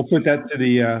 Yeah, we'll put that to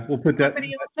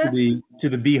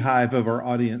the beehive of our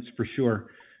audience for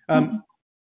sure.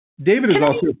 David is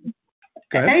also.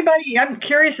 Go ahead. Anybody? I'm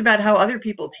curious about how other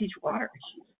people teach water.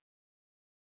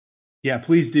 Yeah,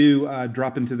 please do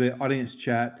drop into the audience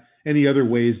chat any other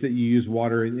ways that you use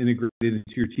water and integrate it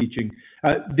into your teaching.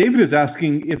 David is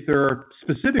asking if there are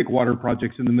specific water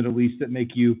projects in the Middle East that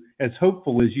make you as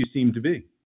hopeful as you seem to be.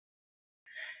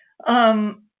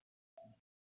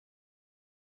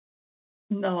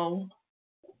 No.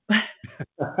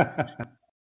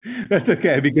 That's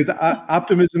okay, because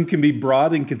optimism can be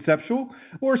broad and conceptual,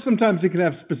 or sometimes it can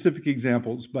have specific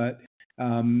examples. But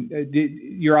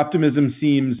your optimism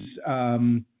seems,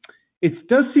 it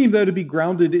does seem though to be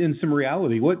grounded in some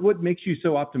reality. What makes you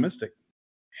so optimistic?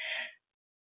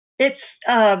 It's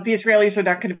the Israelis are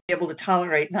not going to be able to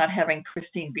tolerate not having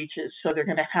pristine beaches, so they're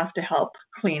going to have to help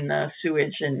clean the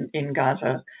sewage in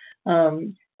Gaza.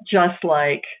 Just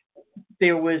like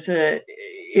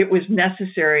it was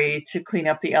necessary to clean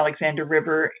up the Alexander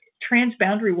River,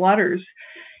 transboundary waters.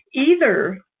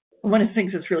 One of the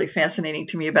things that's really fascinating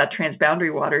to me about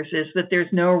transboundary waters is that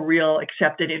there's no real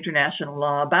accepted international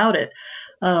law about it.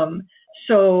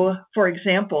 So, for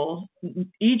example,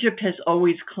 Egypt has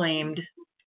always claimed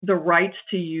the rights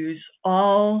to use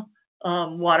all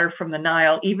water from the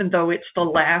Nile, even though it's the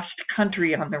last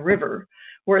country on the river.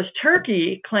 Whereas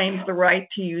Turkey claims the right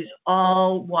to use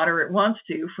all water it wants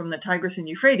to from the Tigris and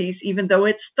Euphrates, even though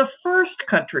it's the first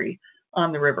country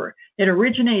on the river. It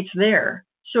originates there.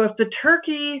 So if the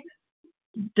Turkey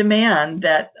demand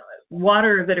that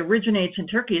water that originates in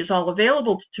Turkey is all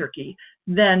available to Turkey,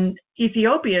 then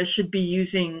Ethiopia should be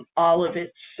using all of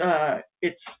the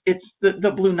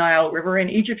Blue Nile River, and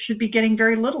Egypt should be getting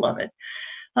very little of it.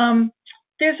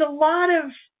 There's a lot of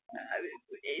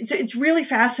it's really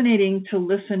fascinating to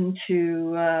listen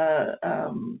to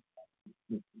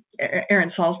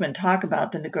Aaron Salzman talk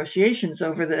about the negotiations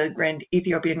over the Greater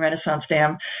Ethiopian Renaissance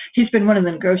Dam. He's been one of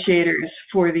the negotiators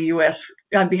for the U.S.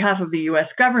 on behalf of the U.S.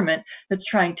 government that's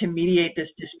trying to mediate this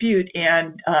dispute.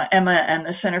 And Emma and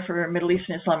the Center for Middle East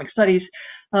and Islamic Studies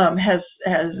has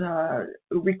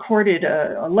recorded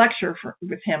a lecture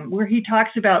with him where he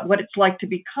talks about what it's like to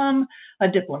become a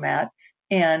diplomat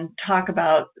and talk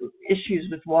about issues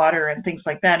with water and things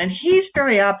like that. And he's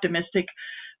very optimistic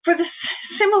for the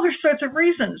similar sorts of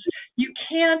reasons. You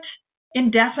can't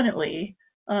indefinitely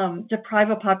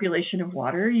deprive a population of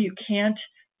water. You can't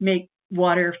make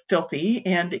water filthy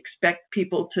and expect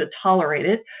people to tolerate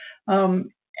it.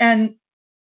 And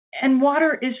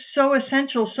water is so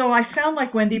essential. So I sound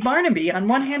like Wendy Barnaby. On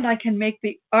one hand, I can make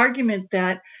the argument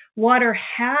that water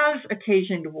has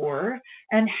occasioned war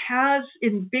and has,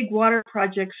 in big water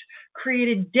projects,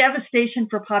 created devastation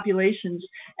for populations,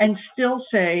 and still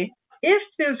say, if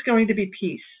there's going to be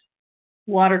peace,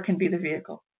 water can be the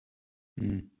vehicle.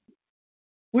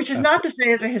 which is not to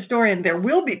say as a historian there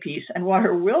will be peace and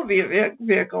water will be a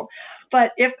vehicle.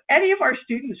 But if any of our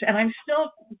students, and I'm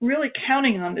still really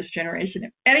counting on this generation,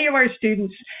 if any of our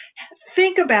students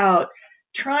think about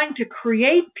trying to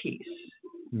create peace,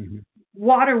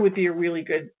 water would be a really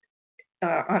good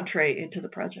entree into the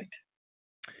project.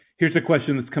 Here's a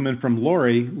question that's come in from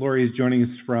Lori. Lori is joining us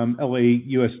from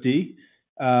LAUSD.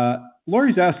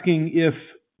 Lori's asking if,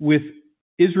 with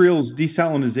Israel's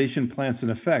desalination plants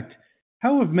in effect,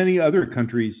 how have many other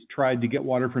countries tried to get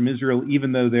water from Israel,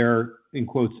 even though they're, in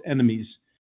quotes, enemies?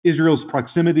 Israel's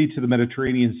proximity to the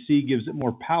Mediterranean Sea gives it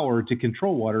more power to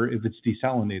control water if it's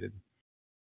desalinated.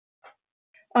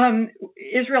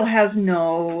 Israel has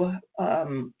no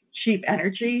cheap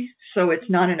energy, so it's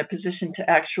not in a position to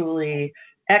actually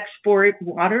export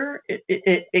water,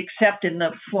 except in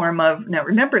the form of, now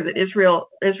remember that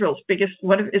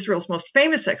one of Israel's most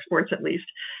famous exports, at least,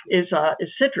 is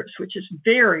citrus, which is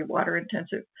very water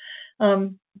intensive.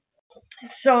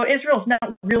 So Israel's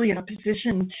not really in a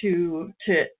position to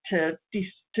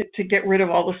get rid of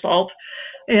all the salt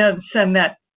and send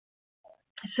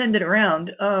it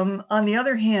around. On the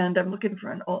other hand, I'm looking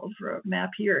for a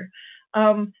map here.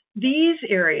 These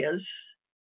areas,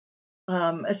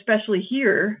 especially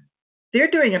here, they're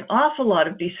doing an awful lot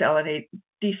of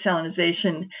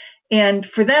desalinization. And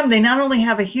for them, they not only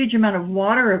have a huge amount of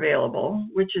water available,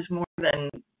 which is more than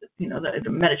the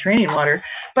Mediterranean water,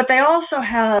 but they also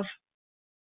have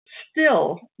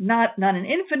still not an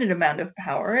infinite amount of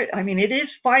power. I mean, it is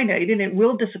finite and it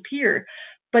will disappear,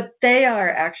 but they are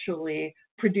actually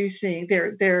producing,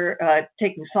 they're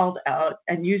taking salt out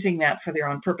and using that for their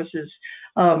own purposes,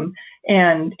 and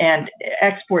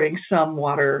exporting some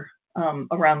water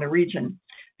around the region.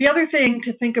 The other thing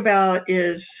to think about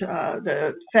is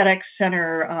the FedEx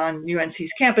Center on UNC's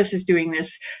campus is doing this.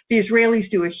 The Israelis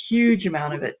do a huge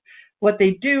amount of it. What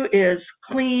they do is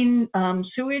clean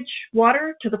sewage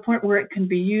water to the point where it can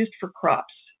be used for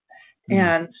crops.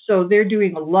 And so they're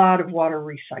doing a lot of water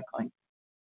recycling.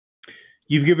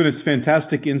 You've given us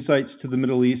fantastic insights to the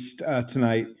Middle East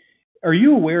tonight. Are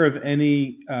you aware of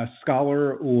any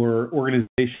scholar or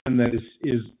organization that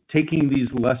is taking these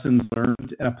lessons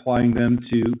learned and applying them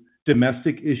to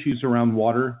domestic issues around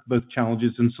water, both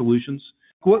challenges and solutions?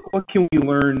 What can we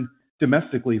learn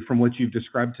domestically from what you've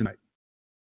described tonight?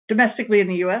 Domestically in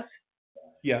the U.S.?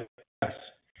 Yes.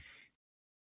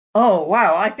 Oh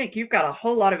wow! I think you've got a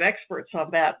whole lot of experts on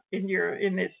that in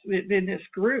this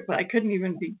group. I couldn't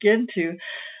even begin to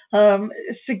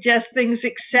suggest things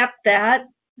except that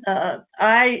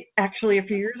I actually a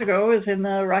few years ago was in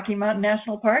the Rocky Mountain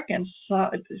National Park and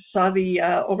saw the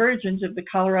origins of the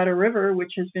Colorado River,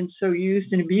 which has been so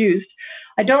used and abused.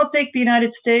 I don't think the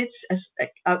United States,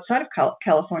 outside of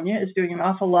California, is doing an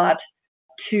awful lot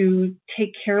to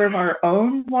take care of our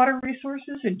own water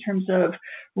resources in terms of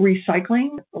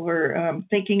recycling or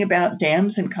thinking about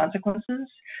dams and consequences.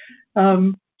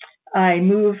 I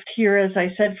moved here, as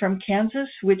I said, from Kansas,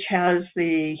 which has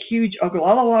the huge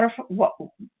Ogallala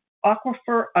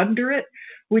aquifer under it,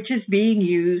 which is being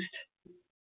used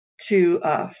to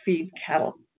feed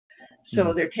cattle.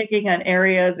 So they're taking an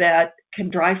area that can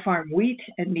dry farm wheat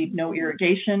and need no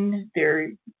irrigation.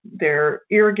 They're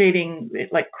irrigating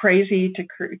it like crazy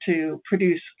to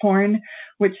produce corn,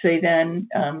 which they then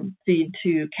feed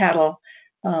to cattle.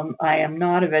 I am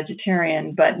not a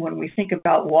vegetarian, but when we think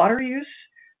about water use,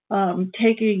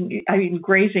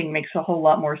 grazing makes a whole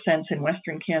lot more sense in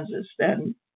western Kansas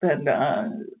than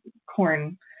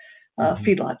corn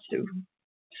feedlots do.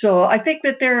 So I think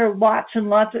that there are lots and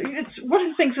lots of, one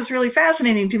of the things that's really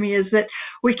fascinating to me is that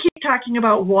we keep talking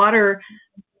about water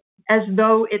as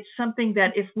though it's something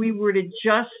that if we were to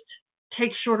just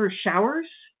take shorter showers,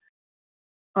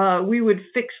 we would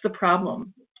fix the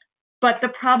problem. But the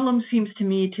problem seems to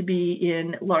me to be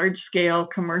in large-scale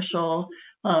commercial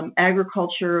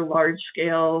agriculture,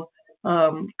 large-scale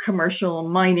commercial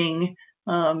mining,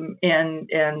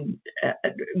 and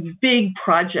big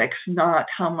projects, not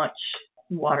how much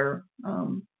water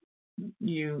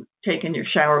you take in your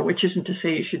shower, which isn't to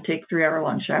say you should take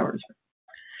 3-hour-long showers.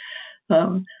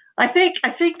 I think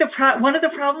one of the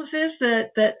problems is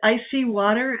that I see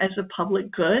water as a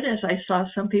public good, as I saw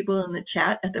some people in the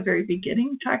chat at the very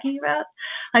beginning talking about.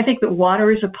 I think that water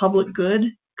is a public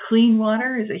good. Clean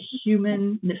water is a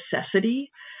human necessity.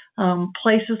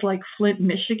 Places like Flint,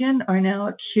 Michigan are now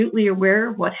acutely aware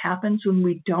of what happens when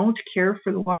we don't care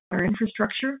for the water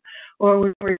infrastructure or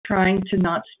when we're trying to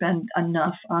not spend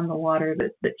enough on the water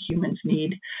that humans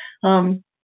need.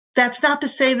 That's not to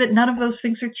say that none of those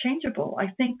things are changeable.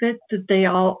 I think that they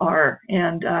all are.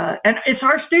 And it's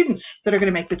our students that are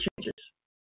going to make the changes.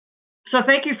 So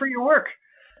thank you for your work.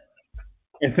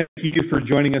 And thank you for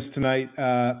joining us tonight,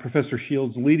 Professor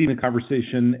Shields, leading the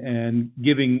conversation and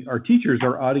giving our teachers,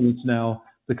 our audience now,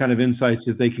 the kind of insights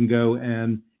that they can go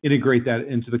and integrate that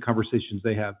into the conversations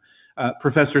they have.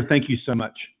 Professor, thank you so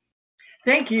much.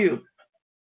 Thank you.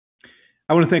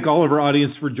 I want to thank all of our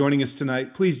audience for joining us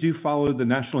tonight. Please do follow the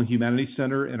National Humanities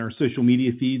Center and our social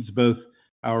media feeds, both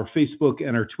our Facebook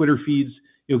and our Twitter feeds.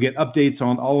 You'll get updates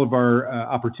on all of our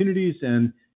opportunities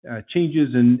and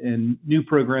changes and new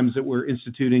programs that we're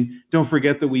instituting. Don't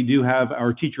forget that we do have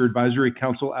our Teacher Advisory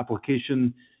Council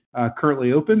application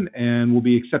currently open, and we'll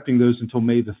be accepting those until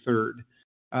May the 3rd.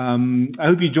 I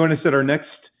hope you join us at our next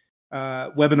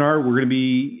webinar. We're going to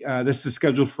be, this is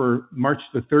scheduled for March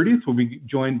the 30th. We'll be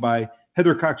joined by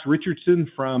Heather Cox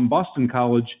Richardson from Boston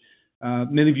College.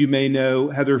 Many of you may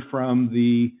know Heather from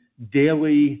the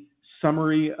daily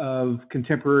summary of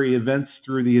contemporary events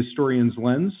through the historian's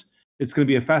lens. It's going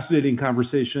to be a fascinating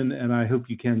conversation, and I hope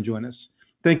you can join us.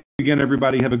 Thank you again,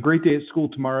 everybody. Have a great day at school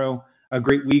tomorrow, a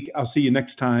great week. I'll see you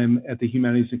next time at the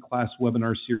Humanities in Class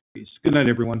webinar series. Good night,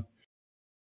 everyone.